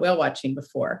anyone out whale watching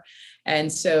before.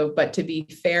 And so, but to be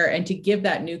fair and to give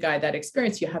that new guy that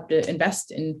experience, you have to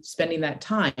invest in spending that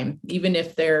time, even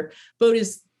if their boat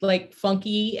is like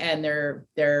funky and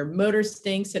their motor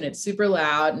stinks and it's super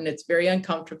loud and it's very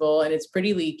uncomfortable and it's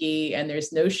pretty leaky and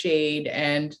there's no shade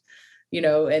and,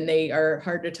 and they are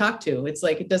hard to talk to. It's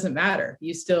like, it doesn't matter.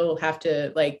 You still have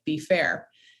to like be fair.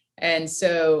 And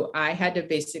so I had to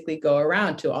basically go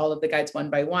around to all of the guides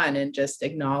one by one and just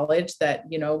acknowledge that,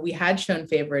 we had shown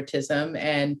favoritism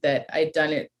and that I'd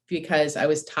done it because I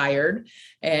was tired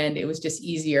and it was just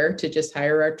easier to just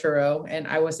hire Arturo, and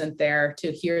I wasn't there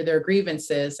to hear their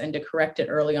grievances and to correct it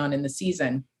early on in the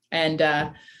season. And,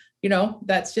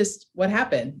 that's just what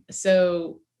happened.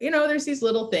 So, there's these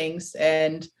little things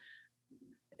and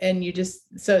you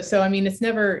just, so, I mean, it's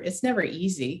never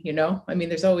easy,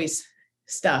 there's always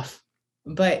stuff,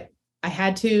 but I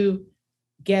had to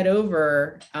get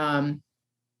over, I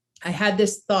had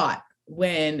this thought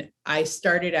when I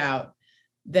started out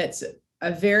that's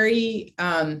a very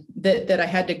that I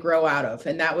had to grow out of.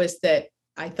 And that was that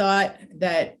I thought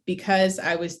that because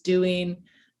I was doing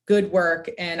good work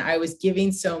and I was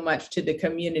giving so much to the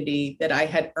community that I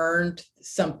had earned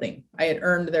something. I had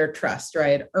earned their trust, or I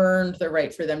had earned the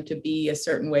right for them to be a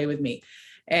certain way with me.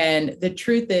 And the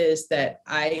truth is that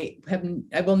I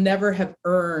will never have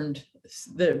earned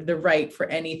the right for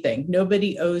anything.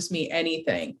 Nobody owes me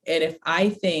anything. And if I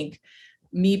think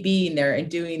me being there and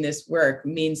doing this work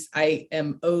means I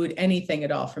am owed anything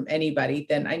at all from anybody,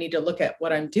 then I need to look at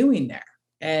what I'm doing there.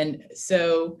 And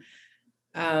so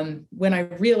when I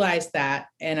realized that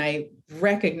and I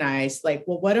recognized like,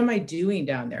 well, what am I doing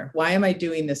down there? Why am I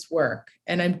doing this work?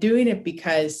 And I'm doing it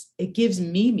because it gives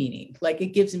me meaning. Like it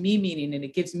gives me meaning and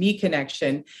it gives me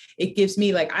connection. It gives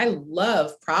me like, I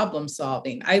love problem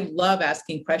solving. I love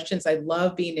asking questions. I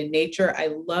love being in nature. I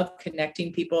love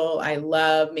connecting people. I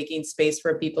love making space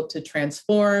for people to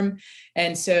transform.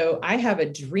 And so I have a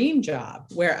dream job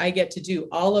where I get to do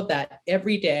all of that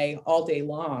every day, all day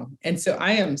long. And so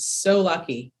I am so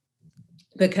lucky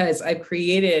because I've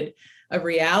created a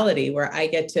reality where I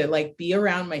get to like be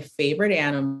around my favorite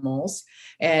animals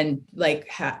and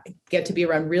like get to be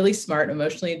around really smart,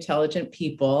 emotionally intelligent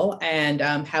people and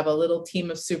have a little team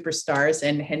of superstars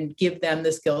and give them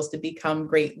the skills to become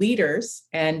great leaders.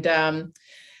 And, I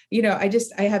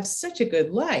have such a good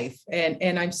life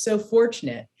and I'm so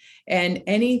fortunate. And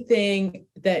anything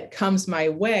that comes my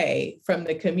way from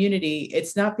the community,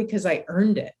 it's not because I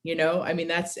earned it,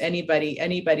 that's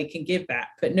anybody can give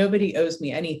back, but nobody owes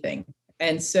me anything.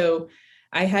 And so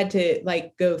I had to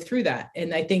like go through that.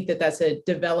 And I think that that's a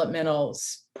developmental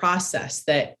process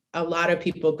that a lot of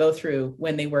people go through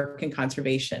when they work in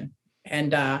conservation.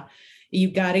 And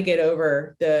you got to get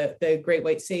over the great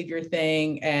white savior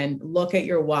thing and look at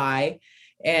your why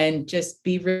and just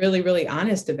be really, really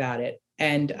honest about it.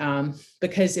 And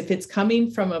because if it's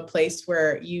coming from a place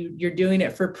where you're doing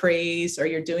it for praise, or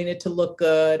you're doing it to look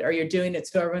good, or you're doing it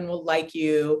so everyone will like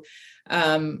you,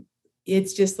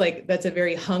 it's just like, that's a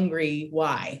very hungry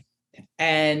why.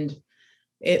 And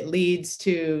it leads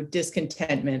to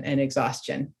discontentment and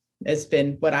exhaustion. Has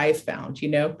been what I've found,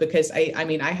 because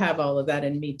I have all of that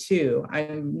in me too.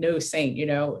 I'm no saint,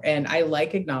 and I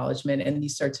like acknowledgement and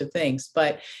these sorts of things.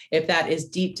 But if that is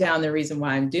deep down the reason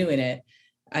why I'm doing it,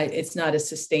 it's not a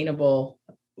sustainable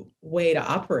way to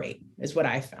operate is what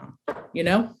I found,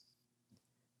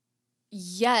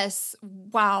 Yes.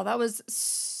 Wow. That was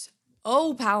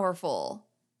so powerful.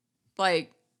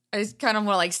 Like, I just kind of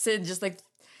want to like sit and just like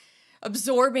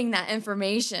absorbing that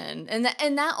information. And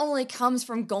that only comes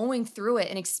from going through it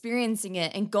and experiencing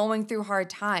it and going through hard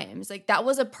times. Like that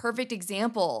was a perfect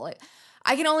example. Like,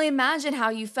 I can only imagine how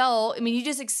you felt. I mean, you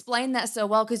just explained that so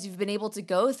well because you've been able to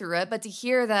go through it, but to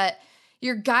hear that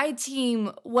your guide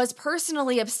team was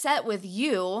personally upset with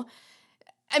you.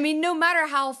 I mean, no matter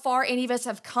how far any of us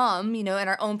have come, in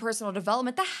our own personal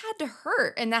development, that had to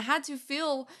hurt and that had to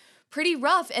feel pretty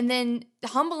rough. And then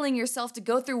humbling yourself to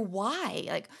go through why.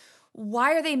 Like,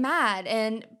 why are they mad?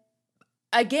 And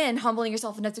again, humbling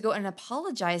yourself enough to go and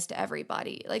apologize to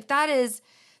everybody. Like that is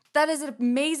an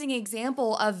amazing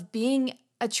example of being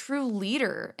a true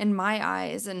leader in my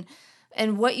eyes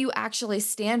and what you actually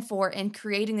stand for in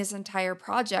creating this entire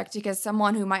project, because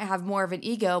someone who might have more of an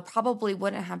ego probably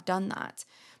wouldn't have done that.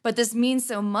 But this means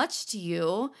so much to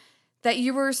you that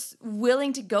you were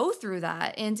willing to go through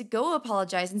that and to go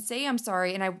apologize and say, I'm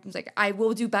sorry. And I was like, I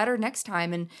will do better next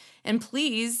time. And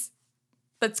please,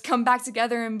 let's come back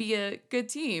together and be a good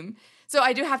team. So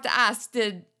I do have to ask,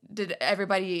 did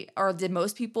everybody, or did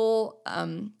most people,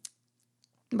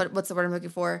 but what's the word I'm looking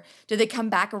for? Did they come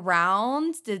back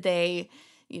around? Did they,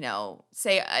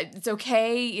 say it's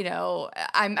okay,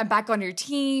 I'm back on your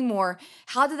team? Or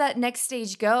how did that next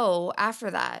stage go after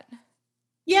that?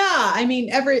 Yeah, I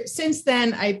mean, ever since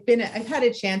then, I've had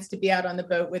a chance to be out on the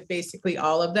boat with basically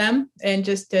all of them, and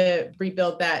just to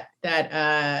rebuild that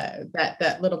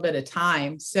little bit of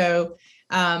time. So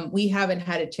we haven't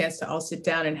had a chance to all sit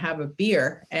down and have a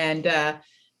beer, and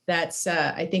that's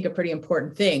I think a pretty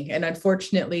important thing. And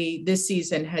unfortunately, this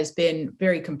season has been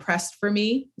very compressed for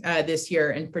me this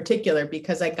year in particular,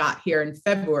 because I got here in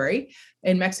February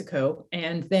in Mexico,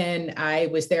 and then I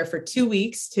was there for 2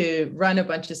 weeks to run a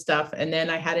bunch of stuff, and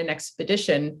then I had an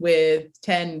expedition with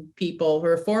 10 people who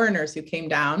are foreigners who came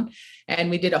down, and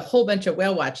we did a whole bunch of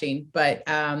whale watching. But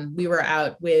we were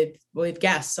out with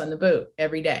guests on the boat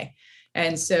every day.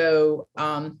 And so,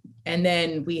 and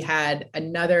then we had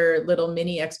another little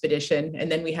mini expedition,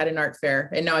 and then we had an art fair,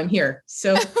 and now I'm here.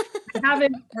 So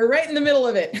we're right in the middle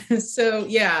of it. So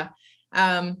yeah.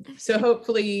 So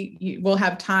hopefully we'll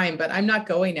have time, but I'm not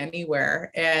going anywhere.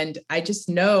 And I just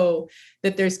know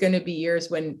that there's going to be years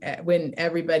when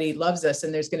everybody loves us,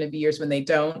 and there's going to be years when they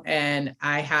don't. And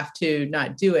I have to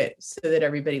not do it so that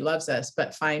everybody loves us,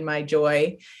 but find my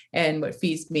joy and what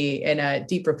feeds me in a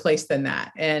deeper place than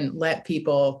that, and let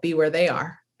people be where they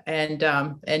are, and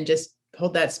just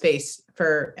hold that space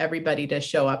for everybody to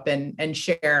show up and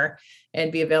share and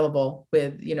be available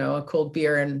with, a cold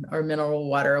beer or mineral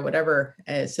water or whatever,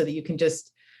 so that you can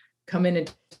just come in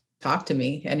and talk to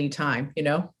me anytime,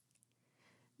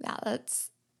 Yeah,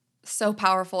 that's so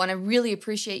powerful. And I really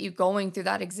appreciate you going through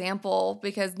that example,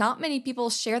 because not many people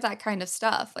share that kind of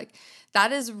stuff. Like,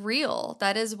 that is real.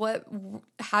 That is what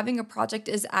having a project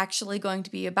is actually going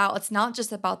to be about. It's not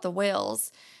just about the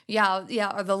whales. Yeah,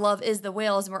 or the love is the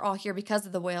whales, and we're all here because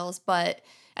of the whales. But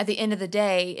at the end of the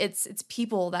day, it's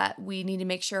people that we need to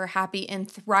make sure are happy and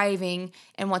thriving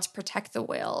and want to protect the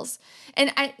whales.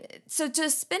 And so to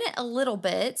spin it a little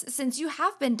bit, since you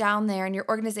have been down there and your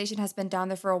organization has been down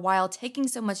there for a while, taking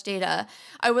so much data,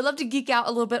 I would love to geek out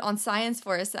a little bit on science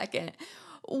for a second.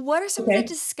 What are some of the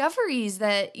discoveries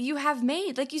that you have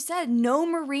made? Like you said, no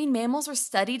marine mammals were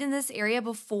studied in this area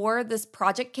before this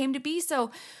project came to be.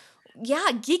 So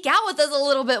yeah, geek out with us a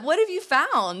little bit. What have you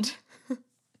found?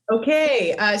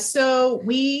 Okay, so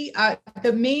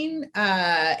the main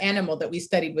animal that we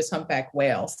studied was humpback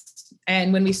whales.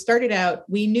 And when we started out,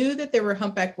 we knew that there were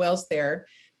humpback whales there,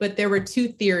 but there were two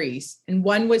theories. And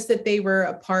one was that they were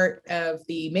a part of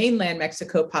the mainland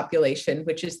Mexico population,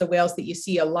 which is the whales that you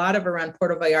see a lot of around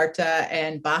Puerto Vallarta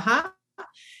and Baja.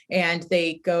 And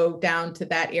they go down to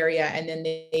that area, and then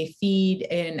they feed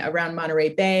in around Monterey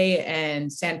Bay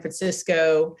and San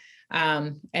Francisco.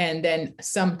 And then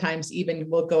sometimes even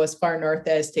we'll go as far north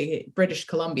as to British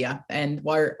Columbia and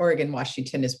Oregon,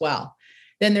 Washington as well.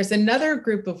 Then there's another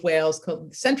group of whales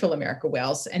called Central America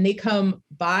whales, and they come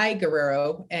by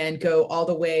Guerrero and go all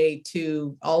the way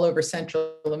to all over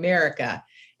Central America.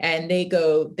 And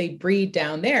they breed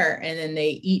down there, and then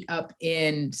they eat up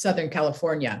in Southern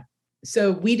California.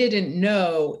 So we didn't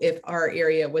know if our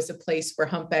area was a place where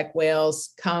humpback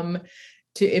whales come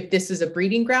to, if this is a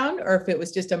breeding ground or if it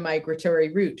was just a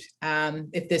migratory route,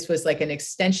 if this was like an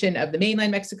extension of the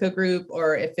mainland Mexico group,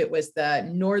 or if it was the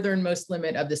northernmost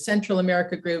limit of the Central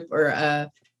America group, or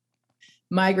a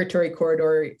migratory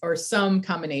corridor, or some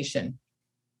combination.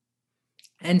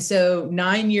 And so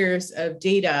 9 years of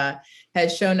data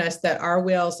has shown us that our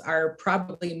whales are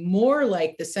probably more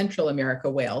like the Central America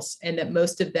whales, and that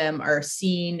most of them are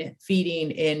seen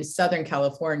feeding in Southern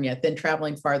California than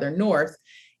traveling farther north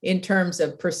in terms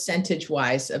of percentage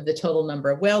wise of the total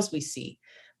number of whales we see.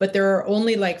 But there are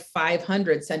only like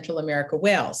 500 Central America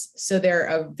whales. So they're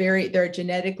a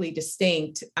genetically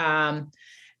distinct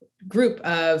group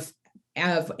of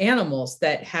animals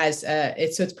that has, so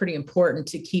it's pretty important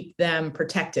to keep them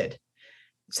protected.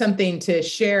 Something to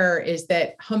share is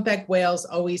that humpback whales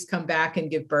always come back and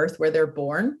give birth where they're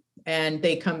born, and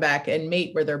they come back and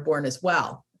mate where they're born as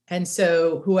well. And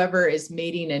so whoever is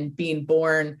mating and being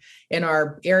born in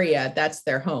our area, that's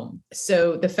their home.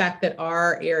 So the fact that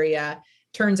our area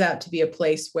turns out to be a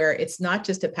place where it's not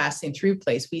just a passing through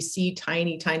place. We see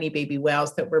tiny, tiny baby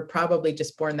whales that were probably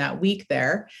just born that week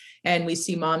there. And we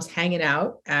see moms hanging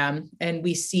out. And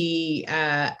we see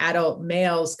adult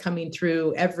males coming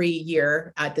through every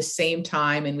year at the same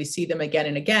time. And we see them again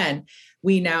and again.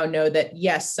 We now know that,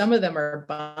 yes, some of them are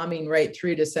bombing right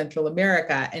through to Central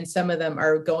America, and some of them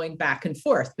are going back and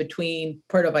forth between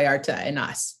Puerto Vallarta and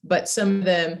us. But some of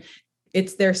them,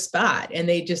 it's their spot, and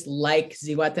they just like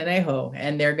Zihuatanejo,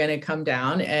 and they're going to come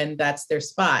down, and that's their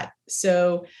spot.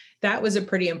 So that was a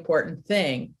pretty important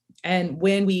thing. And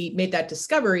when we made that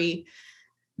discovery,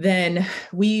 then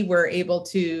we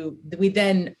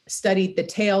then studied the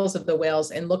tails of the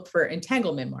whales and looked for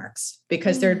entanglement marks,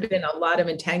 because there had been a lot of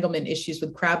entanglement issues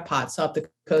with crab pots off the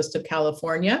coast of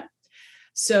California.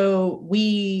 So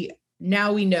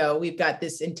now we know we've got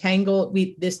this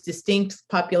distinct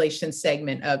population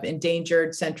segment of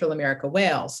endangered Central America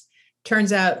whales.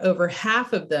 Turns out over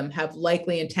half of them have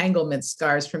likely entanglement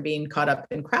scars from being caught up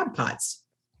in crab pots.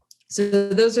 So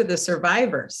those are the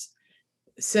survivors.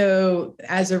 So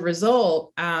as a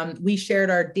result, we shared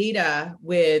our data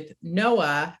with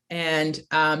NOAA and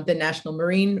the National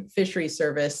Marine Fisheries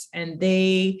Service, and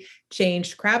they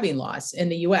changed crabbing laws in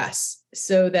the US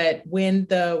so that when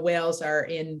the whales are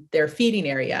in their feeding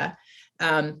area,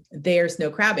 there's no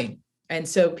crabbing. And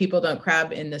so people don't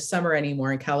crab in the summer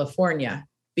anymore in California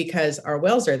because our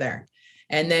whales are there.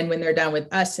 And then when they're down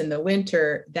with us in the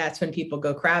winter, that's when people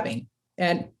go crabbing.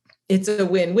 And it's a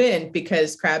win-win,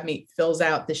 because crab meat fills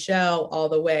out the shell all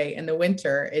the way in the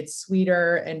winter. It's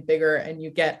sweeter and bigger, and you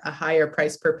get a higher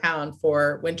price per pound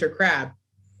for winter crab.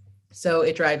 So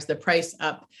it drives the price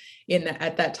up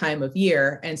at that time of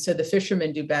year. And so the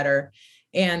fishermen do better,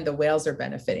 and the whales are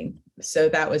benefiting. So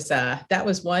that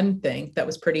was one thing that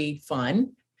was pretty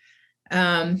fun.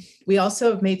 We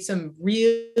also have made some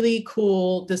really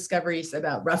cool discoveries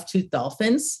about rough-toothed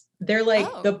dolphins. They're like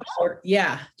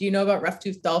yeah. Do you know about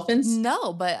rough-toothed dolphins?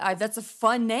 No, but that's a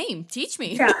fun name. Teach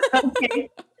me. Yeah. Okay.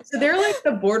 So they're like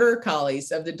the border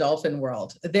collies of the dolphin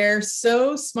world. They're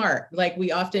so smart. Like,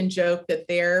 we often joke that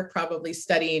they're probably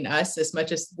studying us as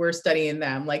much as we're studying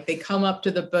them. Like, they come up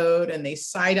to the boat and they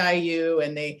side eye you,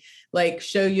 and they like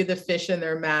show you the fish in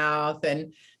their mouth,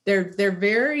 and they're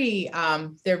very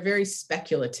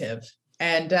speculative.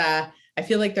 And I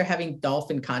feel like they're having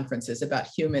dolphin conferences about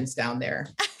humans down there.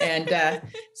 And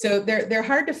so they're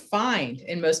hard to find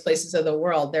in most places of the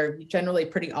world. They're generally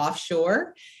pretty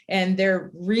offshore, and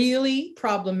they're really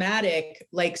problematic,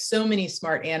 like so many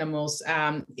smart animals,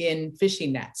 in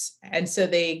fishing nets. And so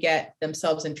they get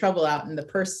themselves in trouble out in the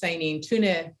purse seining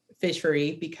tuna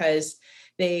fishery, because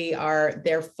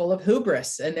they're full of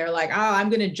hubris, and they're like, I'm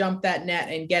going to jump that net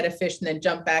and get a fish and then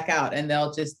jump back out. And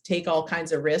they'll just take all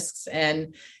kinds of risks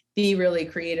and be really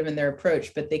creative in their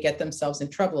approach, but they get themselves in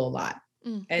trouble a lot.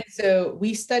 And so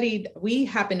we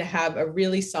happen to have a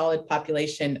really solid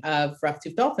population of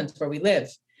rough-toothed dolphins where we live.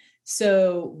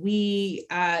 So we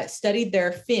studied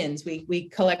their fins. We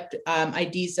collect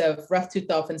IDs of rough-toothed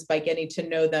dolphins by getting to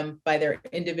know them by their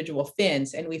individual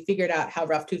fins. And we figured out how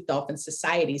rough-toothed dolphin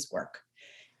societies work.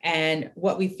 And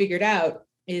what we figured out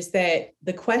is that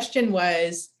the question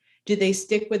was, do they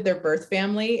stick with their birth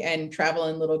family and travel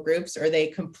in little groups? Or are they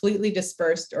completely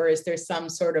dispersed? Or is there some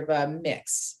sort of a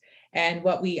mix? And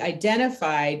what we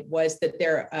identified was that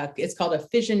it's called a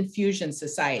fission fusion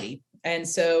society. And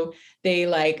so they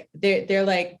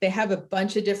have a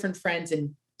bunch of different friends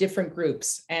in different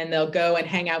groups, and they'll go and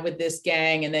hang out with this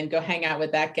gang and then go hang out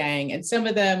with that gang. And some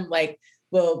of them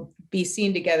will be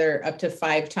seen together up to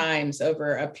 5 times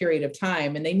over a period of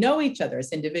time. And they know each other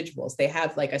as individuals. They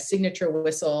have like a signature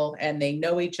whistle, and they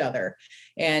know each other.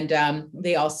 And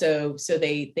they also, so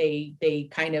they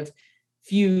kind of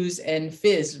fuse and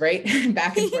fizz, right?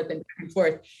 back and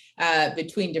forth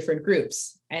between different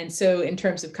groups. And so in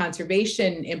terms of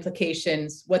conservation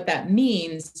implications, what that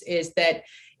means is that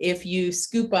if you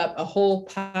scoop up a whole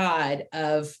pod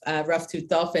of rough-toothed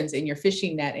dolphins in your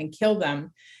fishing net and kill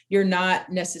them, you're not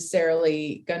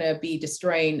necessarily going to be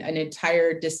destroying an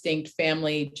entire distinct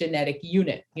family genetic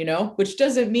unit, which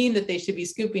doesn't mean that they should be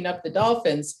scooping up the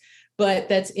dolphins, but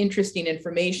that's interesting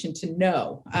information to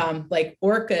know. Like,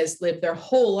 orcas live their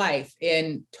whole life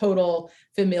in total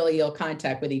familial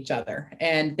contact with each other,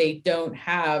 and they don't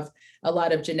have a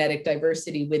lot of genetic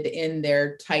diversity within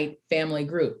their tight family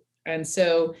group. And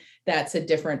so that's a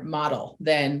different model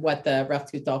than what the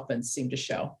rough-toothed dolphins seem to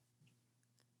show.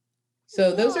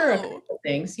 So those are a couple of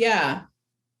things. Yeah.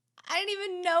 I didn't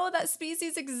even know that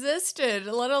species existed,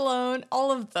 let alone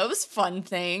all of those fun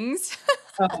things.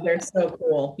 Oh, they're so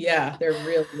cool. Yeah, they're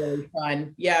really, really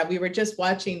fun. Yeah, we were just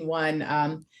watching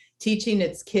one teaching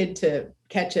its kid to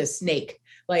catch a snake.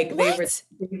 Like What?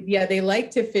 they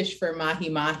like to fish for mahi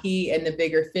mahi and the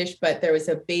bigger fish, but there was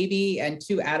a baby and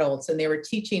two adults, and they were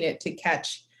teaching it to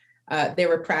catch. They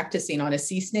were practicing on a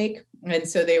sea snake, and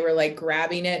so they were like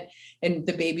grabbing it, and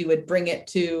the baby would bring it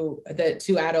to the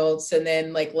two adults, and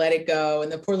then like let it go,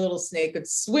 and the poor little snake would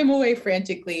swim away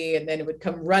frantically, and then it would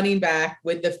come running back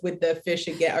with the fish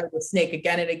again, or the snake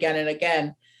again and again and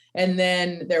again. And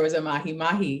then there was a mahi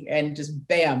mahi, and just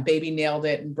bam, baby nailed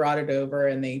it and brought it over,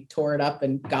 and they tore it up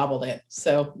and gobbled it.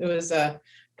 So it was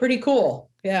pretty cool.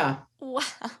 Yeah. Wow.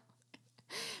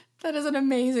 That is an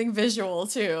amazing visual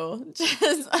too. Just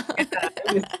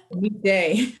It was a neat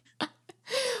day.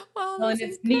 wow, Well, and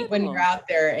that's it's neat when you're incredible. out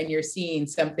there and you're seeing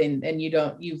something and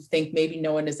you think maybe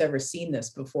no one has ever seen this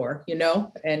before,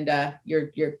 and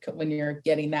you're when you're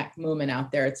getting that moment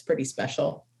out there, it's pretty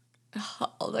special.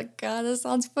 Oh my God, that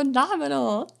sounds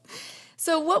phenomenal.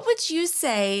 So, what would you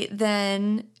say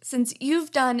then, since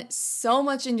you've done so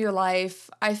much in your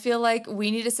life? I feel like we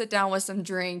need to sit down with some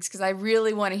drinks because I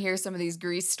really want to hear some of these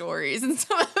Greece stories and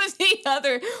some of the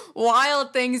other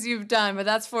wild things you've done, but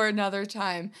that's for another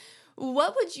time.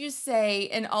 What would you say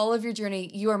in all of your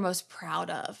journey you are most proud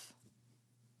of?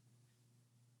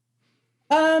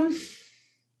 Um,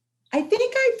 I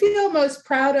think I feel most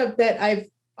proud of that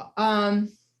um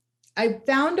I've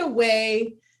found a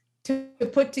way to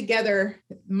put together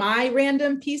my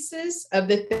random pieces of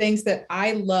the things that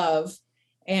I love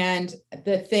and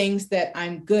the things that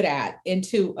I'm good at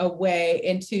into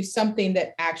something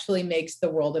that actually makes the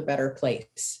world a better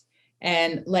place.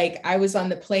 And like I was on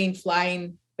the plane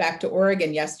flying back to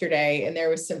Oregon yesterday, and there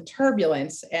was some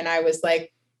turbulence, and I was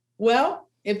like, well,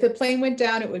 if the plane went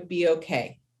down, it would be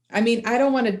okay. I mean, I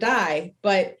don't want to die,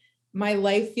 but my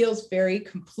life feels very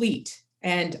complete,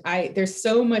 and there's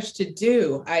so much to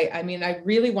do. I mean, I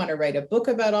really want to write a book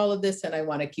about all of this, and I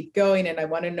want to keep going, and I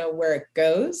want to know where it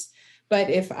goes. But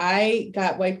if I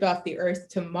got wiped off the earth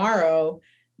tomorrow,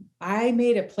 I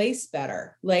made a place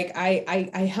better. Like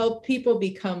I help people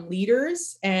become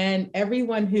leaders, and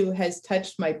everyone who has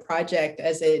touched my project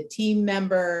as a team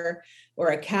member or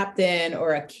a captain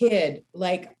or a kid,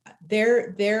 like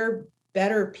they're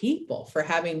better people for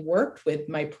having worked with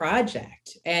my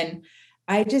project. And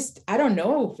I don't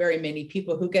know very many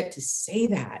people who get to say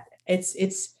that.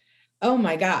 It's oh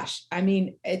my gosh. I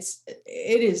mean, it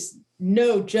is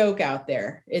no joke out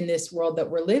there in this world that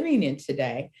we're living in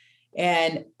today.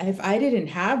 And if I didn't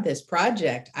have this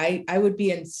project, I would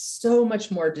be in so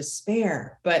much more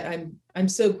despair. But I'm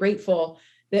so grateful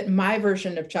that my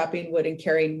version of chopping wood and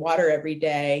carrying water every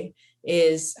day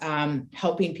is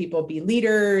helping people be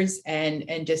leaders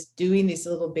and just doing these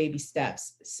little baby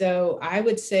steps. So I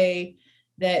would say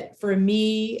that for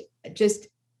me, just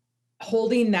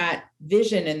holding that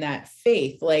vision and that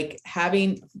faith, like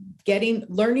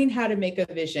learning how to make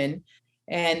a vision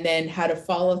and then how to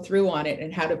follow through on it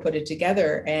and how to put it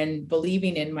together, and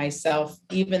believing in myself,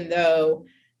 even though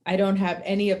I don't have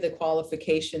any of the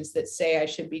qualifications that say I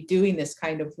should be doing this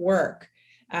kind of work,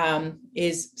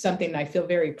 is something I feel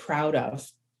very proud of.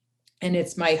 And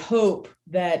it's my hope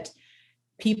that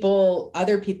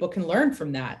other people can learn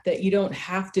from that you don't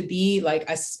have to be like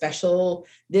a special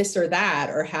this or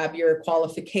that or have your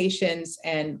qualifications.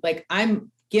 And like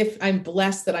I'm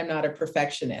blessed that I'm not a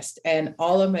perfectionist, and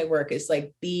all of my work is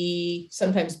like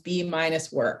sometimes B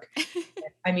minus work.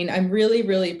 I mean, I'm really,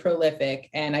 really prolific,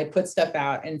 and I put stuff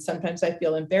out, and sometimes I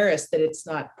feel embarrassed that it's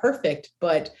not perfect,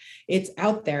 but it's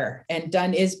out there, and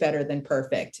done is better than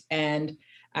perfect. And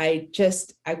I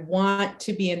want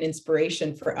to be an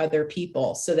inspiration for other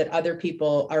people so that other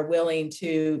people are willing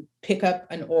to pick up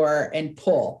an oar and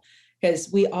pull,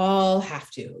 because we all have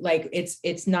to. Like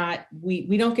it's not,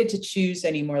 we don't get to choose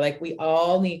anymore. Like we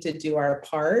all need to do our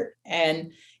part,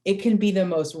 and it can be the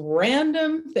most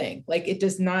random thing. Like it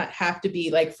does not have to be,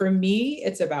 like for me,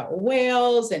 it's about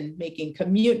whales and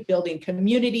building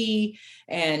community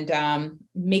and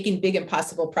making big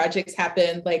impossible projects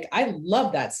happen. Like I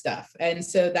love that stuff. And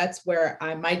so that's where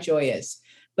my joy is.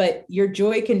 But your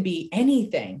joy can be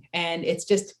anything. And it's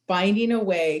just finding a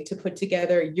way to put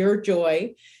together your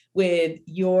joy with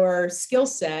your skill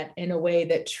set in a way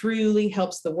that truly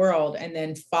helps the world, and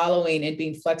then following and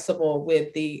being flexible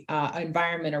with the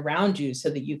environment around you so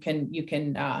that you can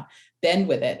bend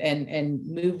with it and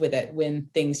move with it when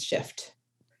things shift.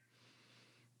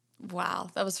 Wow,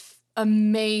 that was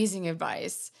amazing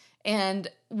advice. And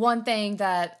one thing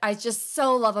that I just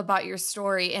so love about your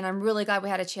story, and I'm really glad we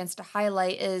had a chance to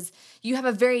highlight, is you have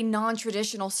a very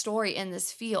non-traditional story in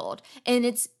this field, and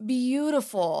it's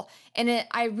beautiful. And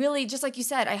I really, just like you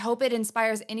said, I hope it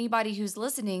inspires anybody who's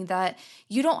listening that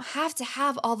you don't have to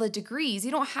have all the degrees.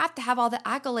 You don't have to have all the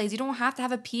accolades. You don't have to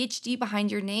have a PhD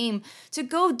behind your name to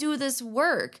go do this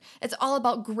work. It's all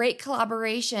about great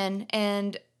collaboration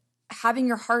and having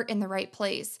your heart in the right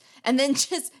place, and then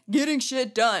just getting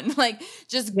shit done. Like,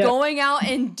 just going out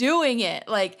and doing it.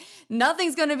 Like,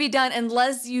 nothing's going to be done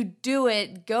unless you do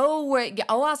it. Go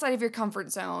outside of your comfort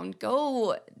zone.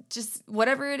 Go just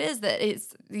whatever it is that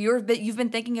you've been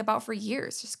thinking about for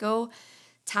years. Just go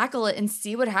tackle it and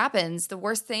see what happens. The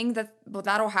worst thing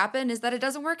that'll happen is that it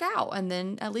doesn't work out, and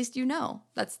then at least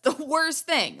that's the worst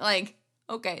thing. Like,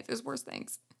 okay, there's worse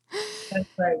things. That's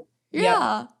right.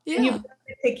 Yeah. And you've got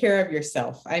to take care of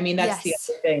yourself. I mean, that's the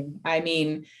other thing. I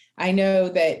mean, I know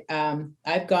that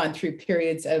I've gone through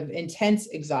periods of intense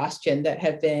exhaustion that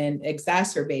have been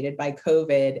exacerbated by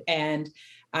COVID, and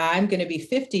I'm going to be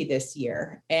 50 this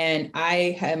year, and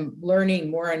I am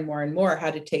learning more and more and more how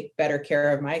to take better care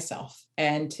of myself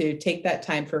and to take that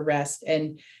time for rest.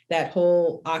 And that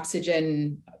whole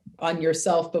oxygen on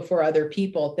yourself before other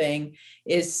people thing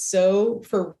is so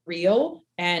for real.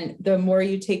 And the more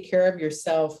you take care of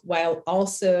yourself while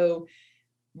also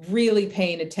really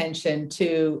paying attention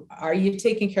to, are you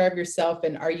taking care of yourself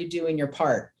and are you doing your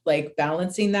part? Like,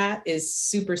 balancing that is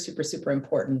super, super, super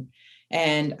important.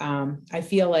 And I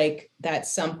feel like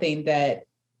that's something that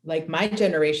like my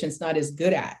generation's not as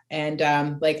good at.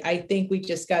 And like, I think we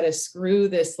just got to screw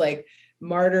this like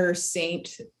martyr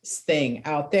saint thing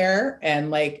out there. And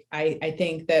like, I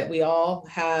think that we all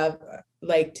have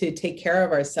like to take care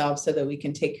of ourselves so that we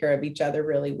can take care of each other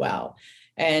really well.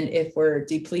 And if we're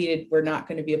depleted, we're not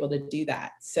going to be able to do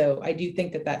that. So I do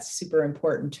think that that's super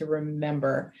important to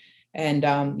remember. And,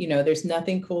 there's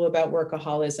nothing cool about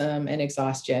workaholism and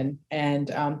exhaustion. And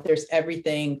there's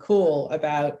everything cool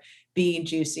about being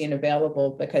juicy and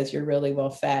available because you're really well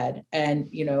fed, and,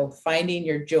 finding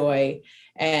your joy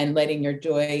and letting your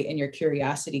joy and your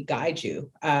curiosity guide you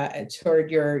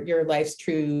toward your life's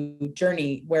true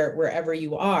journey wherever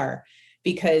you are.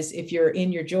 Because if you're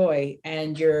in your joy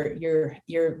and you're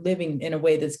living in a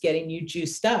way that's getting you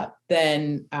juiced up,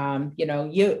 then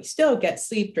you still get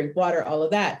sleep, drink water, all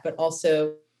of that, but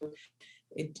also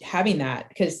having that,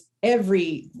 because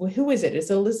who is it? It's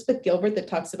Elizabeth Gilbert that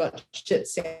talks about shit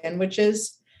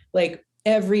sandwiches. Like,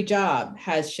 every job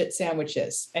has shit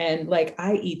sandwiches, and like,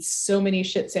 I eat so many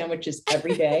shit sandwiches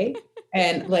every day.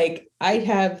 And like, I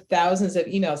have thousands of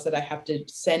emails that I have to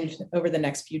send over the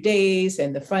next few days,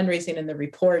 and the fundraising and the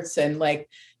reports. And like,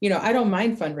 I don't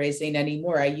mind fundraising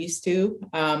anymore. I used to,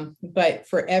 but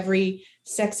for every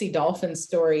sexy dolphin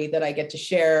story that I get to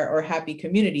share or happy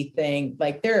community thing,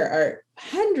 like, there are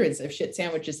hundreds of shit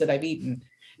sandwiches that I've eaten.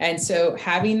 And so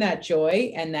having that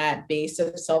joy and that base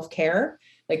of self-care,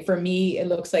 like for me, it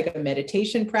looks like a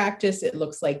meditation practice. It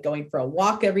looks like going for a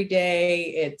walk every day.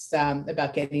 It's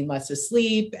about getting less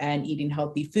sleep and eating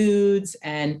healthy foods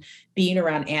and being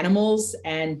around animals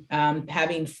and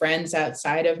having friends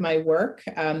outside of my work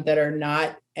that are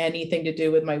not anything to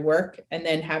do with my work. And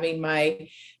then having my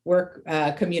work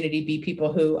community be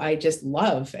people who I just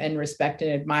love and respect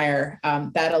and admire.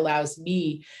 That allows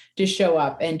me to show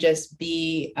up and just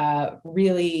be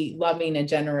really loving and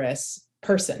generous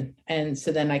person. And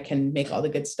so then I can make all the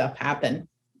good stuff happen.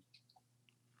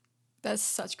 That's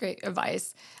such great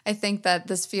advice. I think that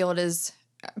this field is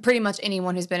pretty much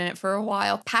anyone who's been in it for a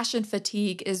while. Passion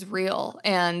fatigue is real,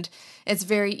 and it's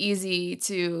very easy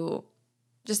to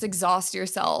just exhaust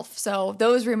yourself. So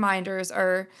those reminders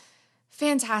are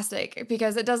fantastic,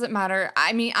 because it doesn't matter.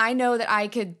 I mean, I know that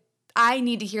I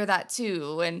need to hear that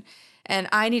too. And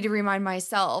I need to remind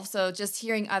myself. So just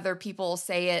hearing other people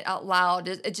say it out loud,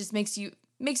 it just makes you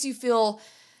feel,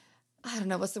 I don't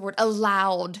know, what's the word,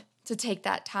 allowed to take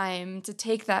that time, to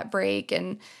take that break.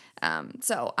 And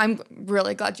so I'm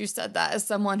really glad you said that, as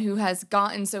someone who has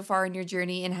gotten so far in your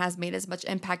journey and has made as much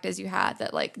impact as you had,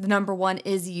 that like the number one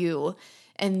is you.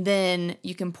 And then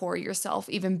you can pour yourself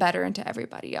even better into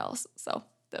everybody else. So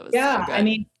that was so good. I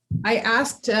mean, I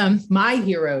asked my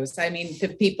heroes,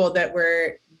 the people that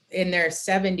were in their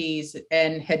 70s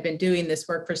and had been doing this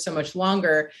work for so much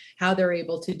longer, how they're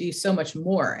able to do so much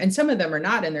more. And some of them are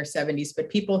not in their 70s, but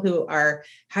people who are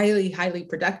highly, highly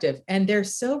productive, and they're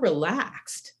so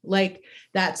relaxed. Like,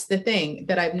 that's the thing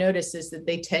that I've noticed, is that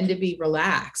they tend to be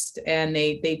relaxed, and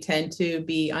they tend to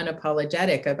be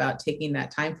unapologetic about taking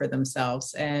that time for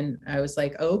themselves. And I was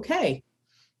like, okay,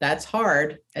 that's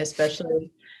hard,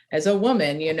 especially as a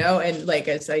woman, and like,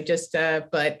 as I just,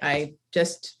 but I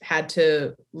just had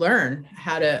to learn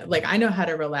how to, like, I know how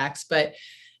to relax, but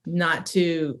not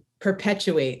to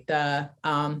perpetuate the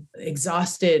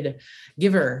exhausted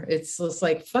giver. It's just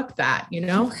like, fuck that,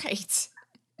 Right.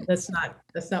 That's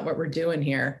not what we're doing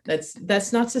here.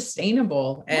 That's not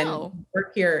sustainable. And No.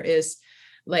 work here is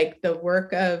like the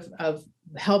work of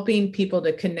helping people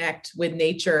to connect with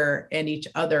nature and each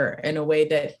other in a way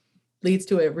that leads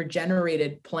to a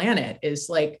regenerated planet is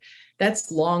like,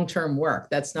 that's long-term work.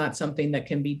 That's not something that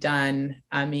can be done.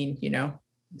 I mean,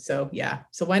 so yeah.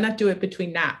 So why not do it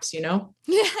between naps, Yeah.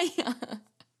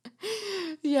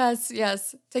 Yes.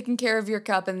 Taking care of your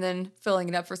cup and then filling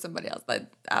it up for somebody else. I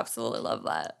absolutely love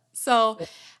that. So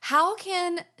how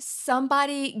can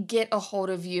somebody get a hold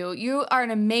of you? You are an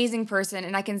amazing person,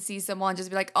 and I can see someone just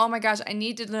be like, oh my gosh, I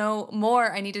need to know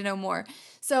more. I need to know more.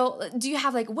 So do you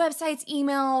have like websites,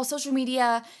 email, social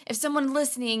media? If someone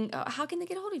listening, how can they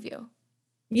get a hold of you?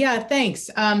 Yeah, thanks.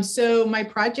 So my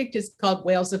project is called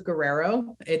Whales of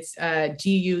Guerrero. It's Guerrero.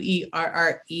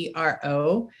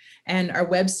 And our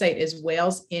website is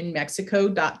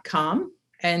whalesinmexico.com.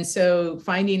 And so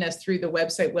finding us through the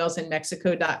website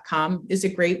whalesinmexico.com is a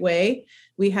great way.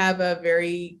 We have a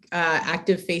very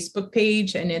active Facebook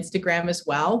page and Instagram as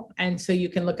well. And so you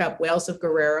can look up Whales of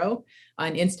Guerrero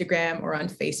on Instagram or on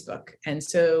Facebook. And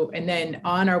then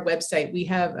on our website, we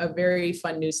have a very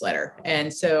fun newsletter.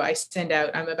 And so I send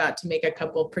out, I'm about to make a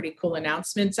couple pretty cool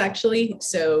announcements actually.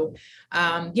 So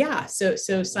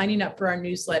so signing up for our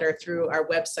newsletter through our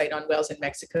website on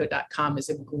whalesinmexico.com is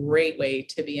a great way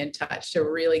to be in touch, to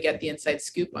really get the inside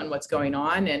scoop on what's going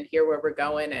on and hear where we're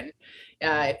going. And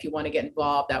if you want to get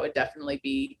involved, that would definitely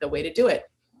be the way to do it.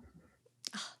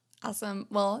 Awesome.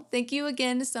 Well, thank you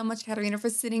again so much, Katerina, for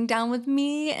sitting down with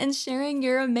me and sharing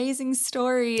your amazing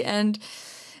story. And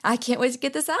I can't wait to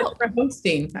get this out. For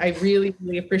hosting. I really,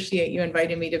 really appreciate you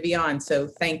inviting me to be on. So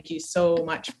thank you so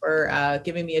much for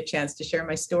giving me a chance to share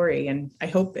my story. And I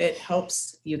hope it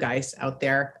helps you guys out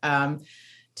there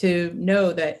to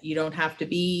know that you don't have to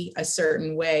be a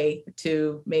certain way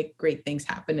to make great things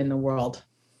happen in the world.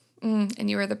 And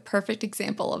you are the perfect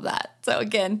example of that. So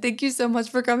again, thank you so much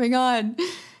for coming on.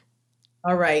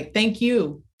 All right. Thank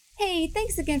you. Hey,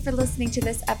 thanks again for listening to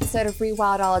this episode of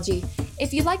Rewildology.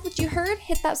 If you like what you heard,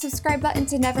 hit that subscribe button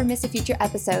to never miss a future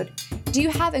episode. Do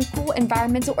you have a cool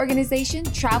environmental organization,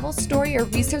 travel, story, or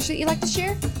research that you'd like to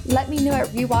share? Let me know at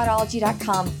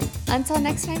rewildology.com. Until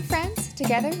next time, friends,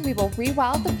 together we will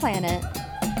rewild the planet.